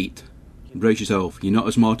too late. Brace yourself. You're not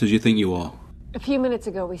as smart as you think you are. A few minutes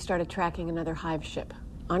ago, we started tracking another Hive ship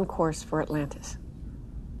on course for Atlantis.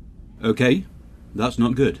 Okay, that's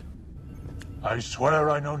not good. I swear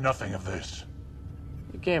I know nothing of this.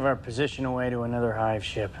 You gave our position away to another Hive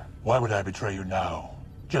ship. Why would I betray you now?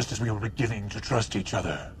 Just as we were beginning to trust each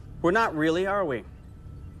other. We're not really, are we?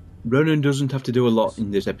 Ronan doesn't have to do a lot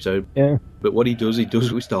in this episode. Yeah. But what he does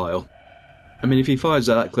with style. I mean, if he fires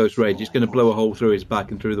at that close range, it's going to blow a hole through his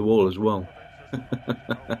back and through the wall as well.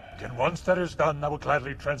 And once that is done, I will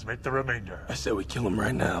gladly transmit the remainder. I say we kill him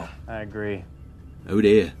right now. I agree. Oh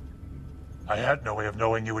dear. I had no way of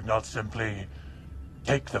knowing you would not simply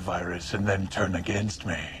take the virus and then turn against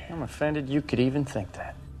me. I'm offended you could even think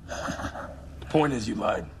that. The point is you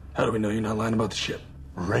lied. How do we know you're not lying about the ship?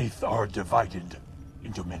 Wraith are divided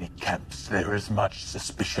into many camps. There is much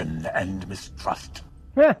suspicion and mistrust.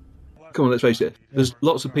 Come on, let's face it. There's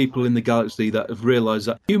lots of people in the galaxy that have realised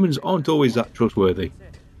that humans aren't always that trustworthy.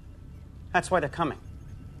 That's why they're coming.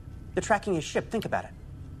 They're tracking his ship. Think about it.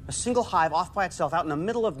 A single hive off by itself out in the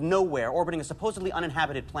middle of nowhere, orbiting a supposedly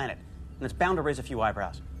uninhabited planet. And it's bound to raise a few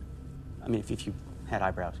eyebrows. I mean, if you had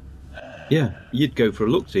eyebrows. Yeah, you'd go for a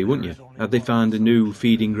look-see, wouldn't you? Have they found a new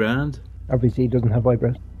feeding ground? Obviously, he doesn't have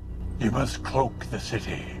eyebrows. You must cloak the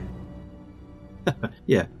city.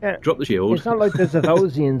 Yeah, drop the shield. It's not like there's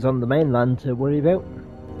Athosians on the mainland to worry about.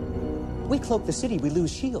 We cloak the city, we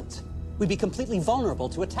lose shields. We'd be completely vulnerable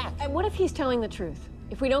to attack. And what if he's telling the truth?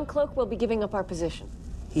 If we don't cloak, we'll be giving up our position.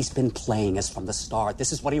 He's been playing us from the start.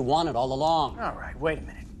 This is what he wanted all along. All right, wait a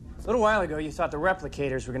minute. A little while ago, you thought the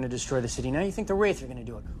replicators were going to destroy the city. Now you think the Wraith are going to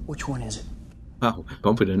do it. Which one is it? Wow,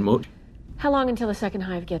 confident much. How long until the second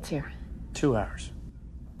Hive gets here? 2 hours.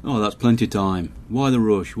 Oh, that's plenty of time. Why the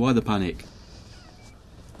rush? Why the panic?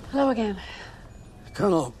 Hello again.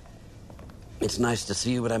 Colonel, it's nice to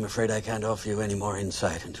see you, but I'm afraid I can't offer you any more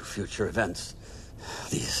insight into future events.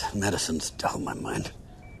 These medicines dull my mind.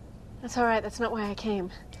 That's all right. That's not why I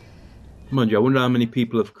came. Mind you, I wonder how many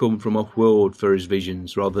people have come from off-world for his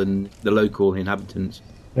visions rather than the local inhabitants.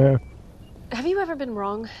 Yeah. Have you ever been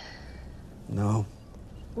wrong? No.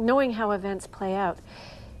 Knowing how events play out,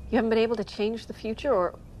 you haven't been able to change the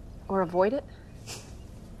future or avoid it?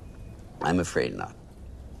 I'm afraid not.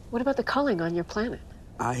 What about the culling on your planet?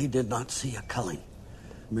 I did not see a culling.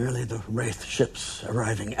 Merely the Wraith ships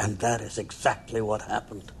arriving, and that is exactly what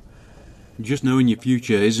happened. Just knowing your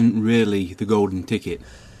future isn't really the golden ticket.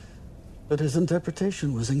 But his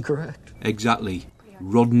interpretation was incorrect. Exactly.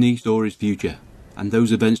 Rodney saw his future, and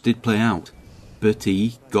those events did play out. But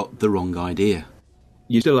he got the wrong idea.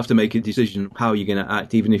 You still have to make a decision how you're going to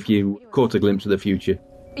act, even if you caught a glimpse of the future.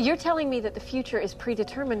 You're telling me that the future is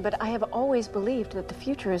predetermined, but I have always believed that the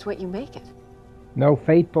future is what you make it. No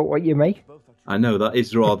fate but what you make. I know, that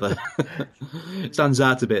is rather... stands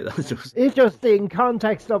out a bit. It's just in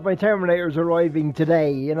context of my Terminators arriving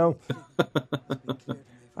today, you know?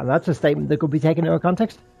 And that's a statement that could be taken out of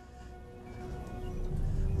context.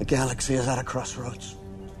 The galaxy is at a crossroads.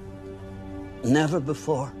 Never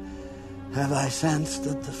before have I sensed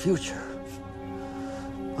that the future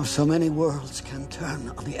of so many worlds can turn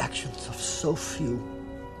on the actions of so few.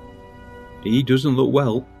 He doesn't look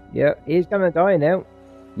well. Yeah, he's gonna die now.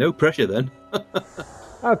 No pressure then.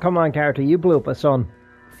 Oh, come on, Carter, you blew up a sun.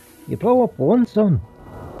 You blow up one sun.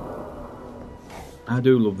 I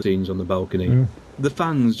do love the scenes on the balcony. The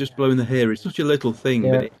fans just blowing the hair, it's such a little thing,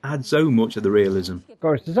 but it adds so much of the realism. Of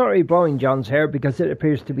course, it's not really blowing John's hair because it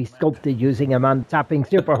appears to be sculpted using a man tapping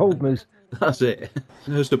super hold moves. That's it.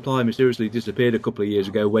 Her supply mysteriously disappeared a couple of years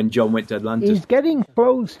ago when John went to Atlantis. He's getting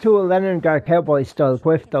close to a Leningrad Cowboy style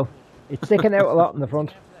quiff, though. It's sticking out a lot in the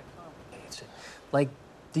front. Like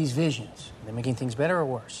these visions, are they making things better or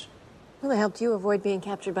worse? Well, they helped you avoid being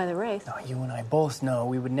captured by the Wraith. No, you and I both know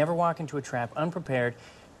we would never walk into a trap unprepared,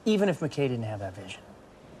 even if McKay didn't have that vision.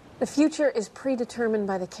 The future is predetermined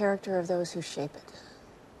by the character of those who shape it.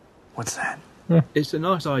 What's that? It's a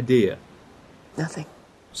nice idea. Nothing.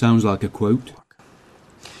 Sounds like a quote.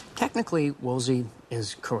 Technically, Woolsey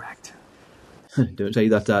is correct. Don't say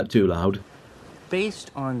that out too loud.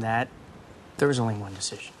 Based on that, there is only one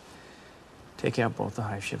decision. Take out both the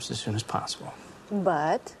hive ships as soon as possible.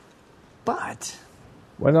 But?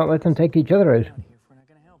 Why not let them take each other out?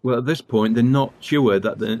 Well, at this point, they're not sure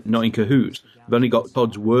that they're not in cahoots. They've only got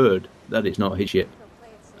Todd's word that it's not his ship.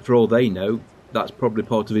 For all they know, that's probably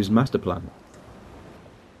part of his master plan.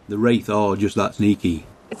 The Wraith are just that sneaky.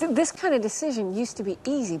 This kind of decision used to be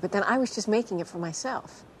easy, but then I was just making it for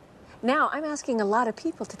myself. Now I'm asking a lot of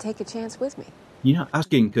people to take a chance with me. You're not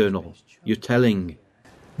asking, Colonel. You're telling.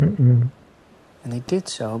 Mm-mm. And they did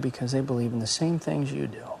so because they believe in the same things you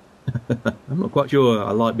do. I'm not quite sure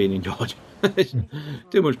I like being in charge.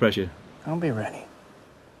 Too much pressure. I'll be ready.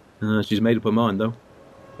 She's made up her mind, though.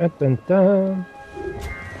 Dun, dun, dun.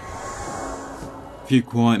 A few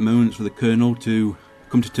quiet moments for the Colonel to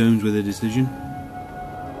come to terms with a decision.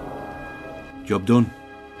 Job done.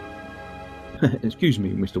 Excuse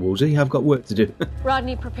me, Mr. Woolsey, I've got work to do.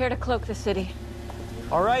 Rodney, prepare to cloak the city.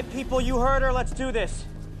 All right, people, you heard her. Let's do this.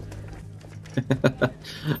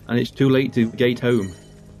 And it's too late to gate home.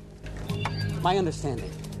 My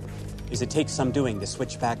understanding is it takes some doing to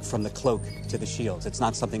switch back from the cloak to the shields. It's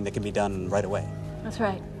not something that can be done right away. That's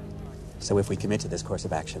right. So if we commit to this course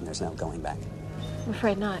of action, there's no going back. I'm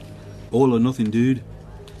afraid not. All or nothing, dude.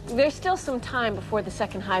 There's still some time before the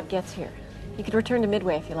second hive gets here. You could return to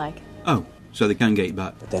Midway if you like. Oh, so they can gate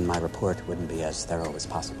back. But then my report wouldn't be as thorough as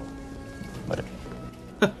possible. Would it?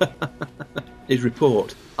 His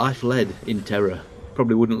report, I fled in terror.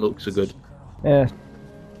 Probably wouldn't look so good. Yeah.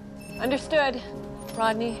 Understood.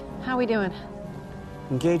 Rodney, how we doing?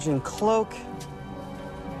 Engage in cloak.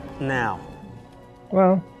 Now.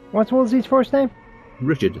 Well, what's Woolsey's first name?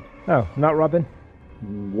 Richard. Oh, not Robin.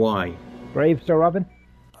 Why? Brave Sir Robin?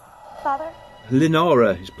 Father?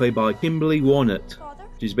 Linara is played by Kimberly Warnett.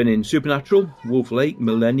 She's been in Supernatural, Wolf Lake,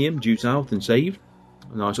 Millennium, Due South and Saved.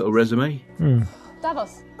 A nice little resume.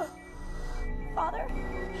 Davos. Father?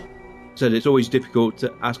 Said it's always difficult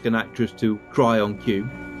to ask an actress to cry on cue.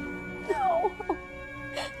 No.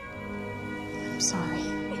 I'm sorry.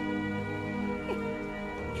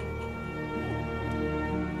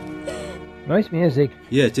 Nice music.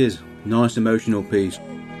 Yeah, it is. Nice emotional piece.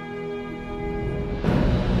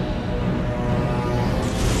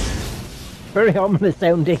 Very ominous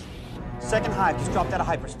sounding. Second hive just dropped out of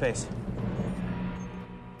hyperspace.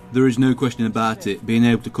 There is no question about it, being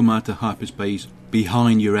able to come out of hyperspace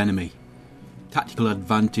behind your enemy. Tactical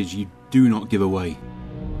advantage you do not give away.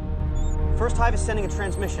 First hive is sending a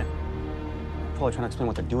transmission. Probably trying to explain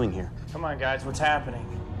what they're doing here. Come on, guys, what's happening?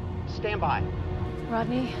 Stand by.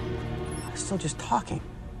 Rodney? I'm still just talking.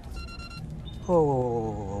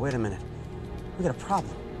 Whoa, wait a minute. We got a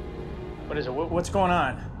problem. What is it? What's going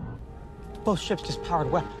on? Both ships just powered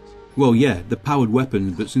weapons. Well, yeah, they're powered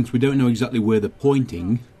weapons, but since we don't know exactly where they're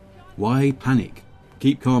pointing, why panic?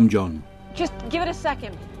 Keep calm, John. Just give it a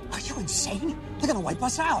second. Are you insane? They're gonna wipe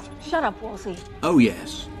us out. Shut up, Woolsey. Oh,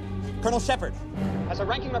 yes. Colonel Shepard, as a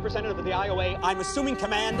ranking representative of the IOA, I'm assuming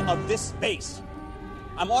command of this base.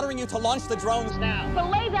 I'm ordering you to launch the drones now.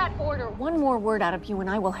 Belay that order. One more word out of you and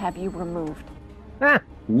I will have you removed.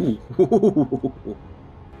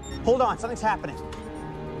 Hold on, something's happening.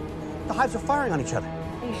 The hives are firing on each other.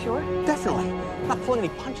 Are you sure? Definitely. I'm not pulling any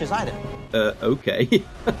punches either. Okay.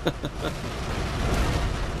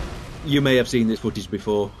 You may have seen this footage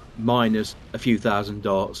before, minus a few thousand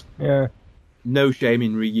darts. Yeah. No shame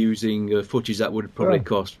in reusing footage that would probably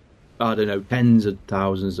cost, I don't know, tens of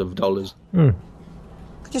thousands of dollars. They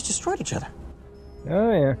just destroyed each other.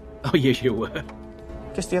 Oh, yeah. Oh, yes, you were.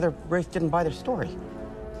 Guess the other Wraith didn't buy their story.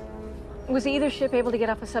 Was either ship able to get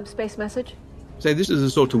off a subspace message? So this is the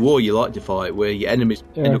sort of war you like to fight, where your enemies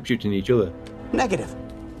end up shooting each other. Negative.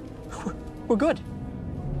 We're good.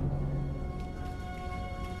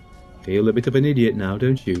 Feel a bit of an idiot now,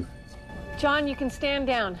 don't you? John, you can stand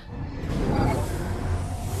down.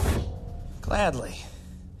 Gladly.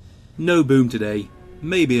 No boom today,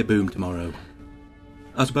 maybe a boom tomorrow.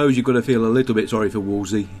 I suppose you've got to feel a little bit sorry for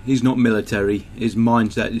Woolsey. He's not military, his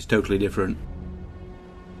mindset is totally different.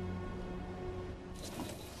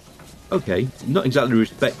 Okay, not exactly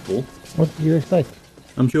respectful. What did you expect?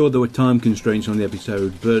 I'm sure there were time constraints on the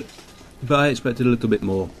episode, but I expected a little bit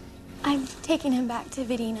more. I'm taking him back to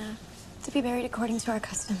Vidina to be buried according to our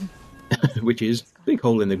custom. which is big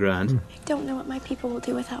hole in the ground. I don't know what my people will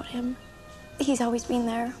do without him. He's always been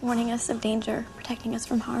there, warning us of danger, protecting us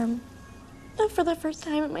from harm. But for the first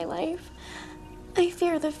time in my life, I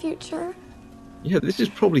fear the future. Yeah, this is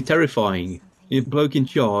probably terrifying. You're a bloke in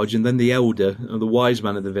charge, and then the elder, or the wise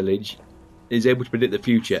man of the village, is able to predict the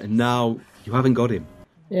future, and now you haven't got him.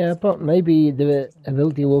 Yeah, but maybe the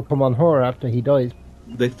ability will come on her after he dies.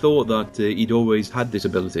 They thought that he'd always had this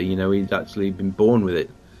ability, he'd actually been born with it.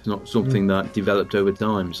 It's not something that developed over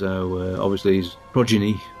time, so obviously his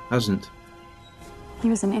progeny hasn't. He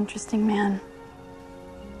was an interesting man.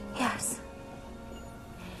 Yes.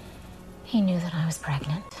 He knew that I was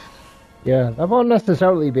pregnant. Yeah, that won't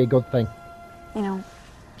necessarily be a good thing. You know,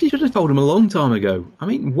 She should have told him a long time ago. I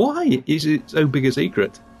mean, why is it so big a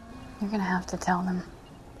secret? you're gonna have to tell them.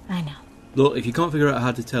 I know. Look, if you can't figure out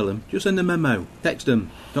how to tell them, just send a memo. Text them.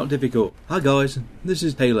 Not difficult. Hi guys, this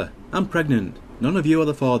is Taylor. I'm pregnant. None of you are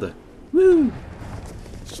the father. Woo!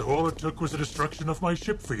 So all it took was the destruction of my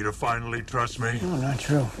ship for you to finally trust me? No, not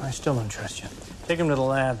true. I still don't trust you. Take him to the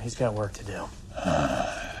lab. He's got work to do.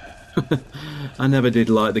 I never did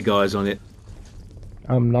like the guys on it.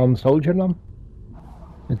 Non-soldier Nom?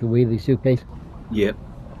 With the wheelie suitcase? Yep.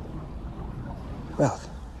 Well,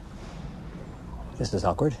 this is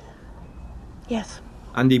awkward. Yes.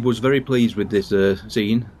 Andy was very pleased with this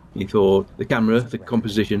scene. He thought the camera, the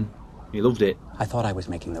composition, he loved it. I thought I was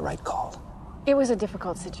making the right call. It was a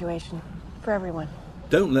difficult situation for everyone.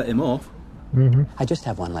 Don't let him off. Mm-hmm. I just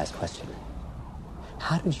have one last question.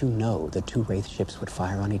 How did you know the two Wraith ships would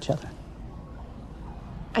fire on each other?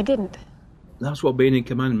 I didn't. That's what being in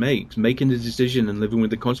command makes, making the decision and living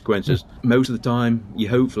with the consequences. Most of the time,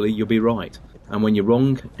 hopefully you'll be right. And when you're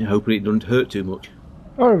wrong, hopefully it doesn't hurt too much.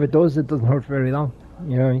 Or if it does, it doesn't hurt very long.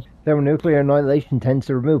 Thermonuclear annihilation tends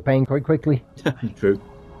to remove pain quite quickly. True.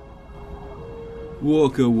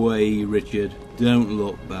 Walk away, Richard. Don't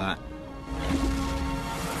look back.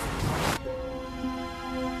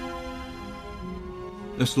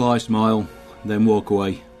 A sly smile, then walk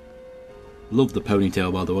away. Love the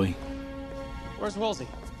ponytail, by the way. Where's Woolsey?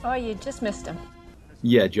 Oh, you just missed him.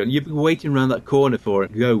 Yeah, John, you've been waiting around that corner for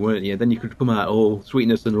it to go, weren't you? Then you could come out all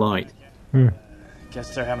sweetness and light.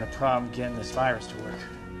 Guess they're having a problem getting this virus to work.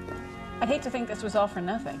 I'd hate to think this was all for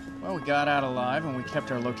nothing. Well, we got out alive and we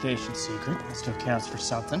kept our location secret. That still counts for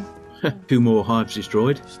something. 2 more hives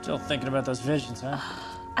destroyed. Still thinking about those visions, huh?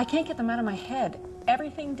 I can't get them out of my head.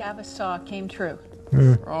 Everything Davis saw came true.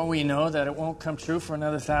 For all we know, that it won't come true for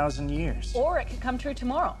another 1,000 years. Or it could come true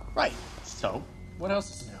tomorrow. Right. So, what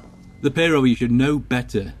else is new? The pair of you should know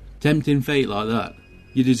better. Tempting fate like that.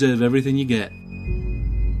 You deserve everything you get.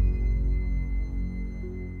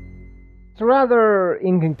 It's rather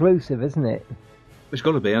inconclusive, isn't it? It's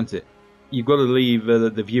got to be, hasn't it? You've got to leave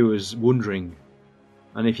the viewers wondering.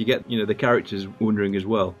 And if you get, the characters wondering as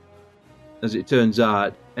well. As it turns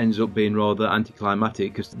out, ends up being rather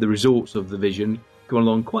anticlimactic because the results of the vision come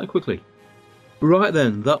along quite quickly. Right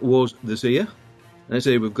then, that was The Seer. Let's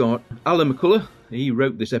say we've got Alan McCullough. He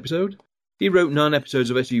wrote this episode. He wrote 9 episodes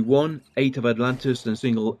of SG-1, 8 of Atlantis, and a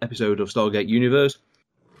single episode of Stargate Universe.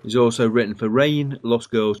 He's also written for Rain,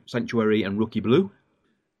 Lost Girls, Sanctuary, and Rookie Blue.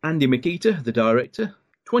 Andy Makita, the director.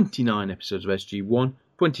 29 episodes of SG-1,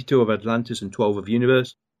 22 of Atlantis, and 12 of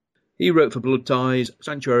Universe. He wrote for Blood Ties,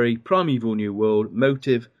 Sanctuary, Primeval New World,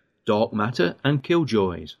 Motive, Dark Matter, and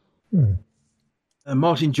Killjoys. And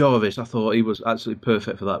Martin Jarvis, I thought he was absolutely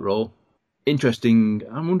perfect for that role. Interesting.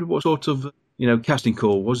 I wonder what sort of, casting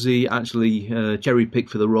call. Was he actually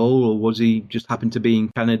cherry-picked for the role, or was he just happened to be in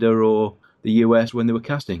Canada or the US when they were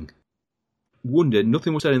casting? Wondered.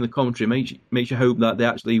 Nothing was said in the commentary. Makes you hope that they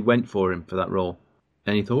actually went for him for that role.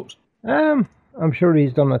 Any thoughts? I'm sure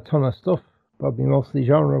he's done a ton of stuff. Probably mostly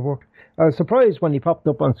genre work. I was surprised when he popped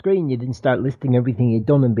up on screen you didn't start listing everything he'd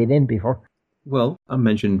done and been in before. Well, I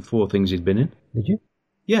mentioned 4 things he'd been in. Did you?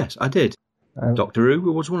 Yes, I did. Doctor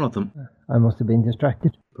Who was one of them. I must have been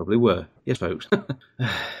distracted. Probably were. Yes, folks.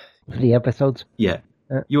 3 episodes? Yeah.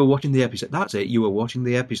 You were watching the episode. That's it, you were watching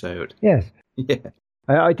the episode. Yes. Yeah.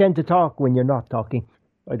 I tend to talk when you're not talking.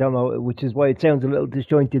 I don't know, which is why it sounds a little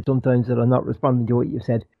disjointed sometimes that I'm not responding to what you've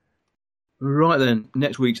said. Right then,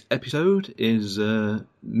 next week's episode is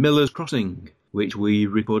Miller's Crossing, which we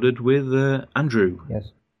recorded with Andrew.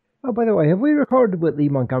 Yes. Oh, by the way, have we recorded with Lee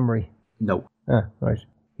Montgomery? No. Ah, right.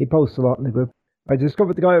 He posts a lot in the group. I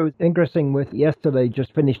discovered the guy I was interesting with yesterday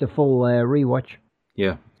just finished a full rewatch.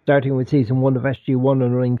 Yeah. Starting with season 1 of SG-1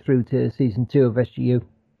 and running through to season 2 of SGU.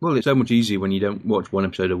 Well, it's so much easier when you don't watch 1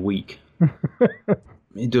 episode a week.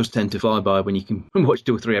 It does tend to fly by when you can watch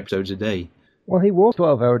 2 or 3 episodes a day. Well, he works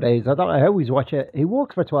 12-hour days. I don't know how he's watching it. He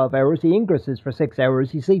works for 12 hours, he ingresses for 6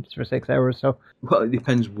 hours, he sleeps for 6 hours, so... Well, it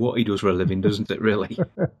depends what he does for a living, doesn't it, really?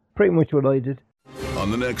 Pretty much what I did.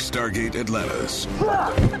 On the next Stargate Atlantis.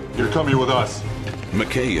 You're coming with us.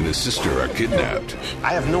 McKay and his sister are kidnapped.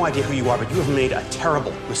 I have no idea who you are, but you have made a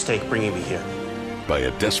terrible mistake bringing me here. By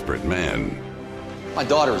a desperate man. My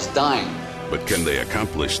daughter is dying. But can they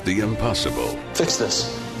accomplish the impossible? Fix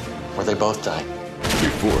this, or they both die.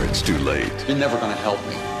 Before it's too late. You're never going to help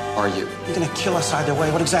me, are you? You're going to kill us either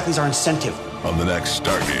way. What exactly is our incentive? On the next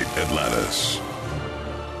Stargate Atlantis.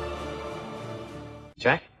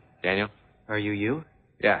 Jack? Daniel? Are you?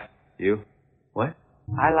 Yeah, you. What?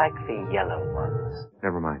 I like the yellow ones.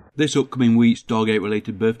 Never mind. This upcoming week's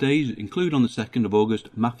Stargate-related birthdays include on the 2nd of August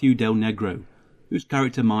Matthew Del Negro, whose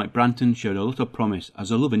character Mike Branton showed a lot of promise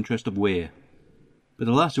as a love interest of Weir. But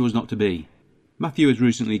alas, it was not to be. Matthew has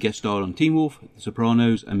recently guest starred on Teen Wolf, The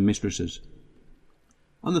Sopranos and Mistresses.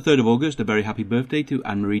 On the 3rd of August, a very happy birthday to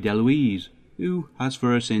Anne-Marie DeLuise, who has for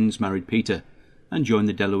her sins married Peter and joined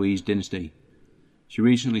the DeLuise dynasty. She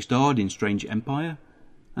recently starred in Strange Empire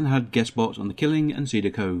and had guest spots on The Killing and Cedar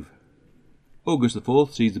Cove. August the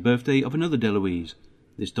 4th sees the birthday of another DeLuise,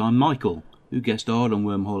 this time Michael, who guest starred on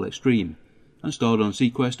Wormhole Extreme and starred on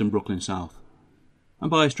Sequest and Brooklyn South. And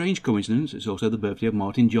by a strange coincidence, it's also the birthday of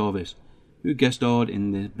Martin Jarvis, who guest starred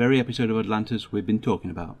in the very episode of Atlantis we've been talking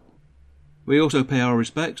about. We also pay our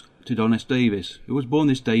respects to Don S. Davis, who was born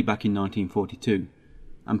this day back in 1942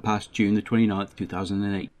 and passed June the 29th,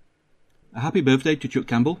 2008. A happy birthday to Chuck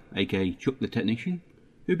Campbell, aka Chuck the Technician,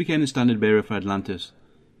 who became the standard bearer for Atlantis,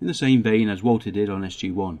 in the same vein as Walter did on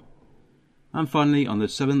SG-1. And finally, on the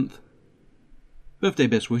 7th, birthday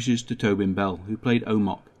best wishes to Tobin Bell, who played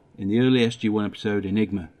Omok in the early SG-1 episode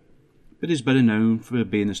Enigma, but is better known for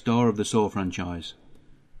being the star of the Saw franchise,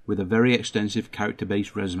 with a very extensive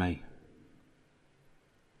character-based resume.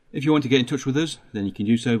 If you want to get in touch with us, then you can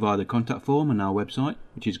do so via the contact form on our website,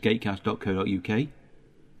 which is gatecast.co.uk,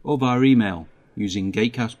 or via email using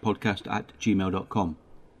gatecastpodcast@gmail.com,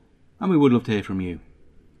 and we would love to hear from you.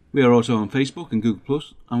 We are also on Facebook and Google+,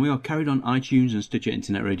 and we are carried on iTunes and Stitcher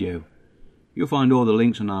Internet Radio. You'll find all the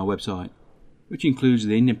links on our website, which includes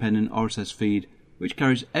the independent RSS feed which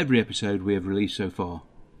carries every episode we have released so far.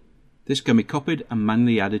 This can be copied and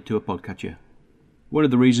manually added to a podcatcher. One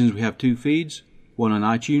of the reasons we have two feeds, one on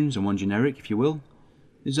iTunes and one generic, if you will,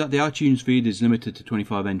 is that the iTunes feed is limited to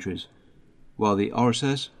 25 entries, while the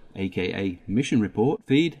RSS, aka Mission Report,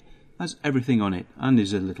 feed has everything on it and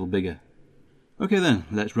is a little bigger. Okay then,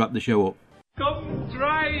 let's wrap the show up. Come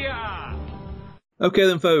try ya! Okay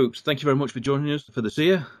then folks, thank you very much for joining us for the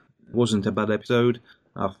Seer. It wasn't a bad episode.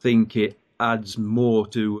 I think it adds more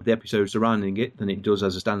to the episode surrounding it than it does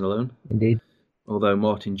as a standalone. Indeed. Although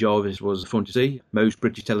Martin Jarvis was fun to see, most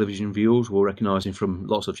British television viewers will recognise him from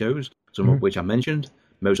lots of shows, some of which I mentioned,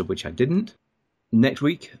 most of which I didn't. Next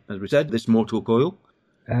week, as we said, this Mortal Coil.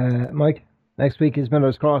 Mike, next week is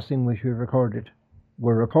Miller's Crossing, which we recorded.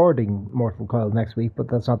 We're recording Mortal Coil next week, but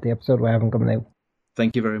that's not the episode we haven't coming out.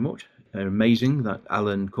 Thank you very much. Amazing that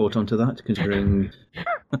Alan caught on to that, considering...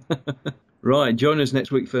 Right, join us next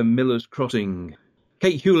week for Miller's Crossing.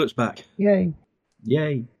 Kate Hewlett's back. Yay.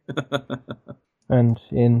 Yay. And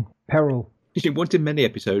in peril. She wasn't in many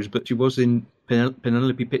episodes, but she was in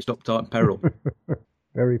Penelope Pitstop Type Peril.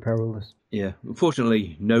 Very perilous. Yeah.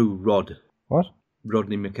 Unfortunately, no Rod. What?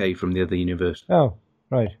 Rodney McKay from the other universe. Oh,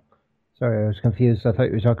 right. Sorry, I was confused. I thought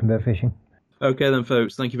you were talking about fishing. Okay then,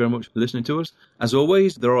 folks. Thank you very much for listening to us. As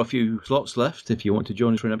always, there are a few slots left. If you want to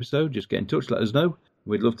join us for an episode, just get in touch, let us know.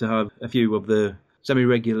 We'd love to have a few of the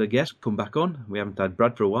semi-regular guests come back on. We haven't had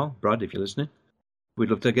Brad for a while. Brad, if you're listening. We'd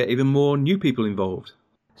love to get even more new people involved.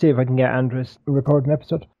 See if I can get Andres to record an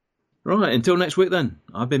episode. Right, until next week then.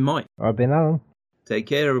 I've been Mike. I've been Alan. Take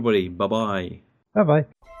care, everybody. Bye-bye. Bye-bye.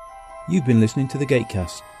 You've been listening to The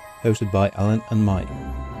Gatecast, hosted by Alan and Mike.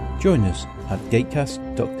 Join us at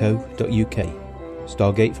gatecast.co.uk.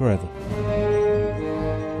 Stargate forever.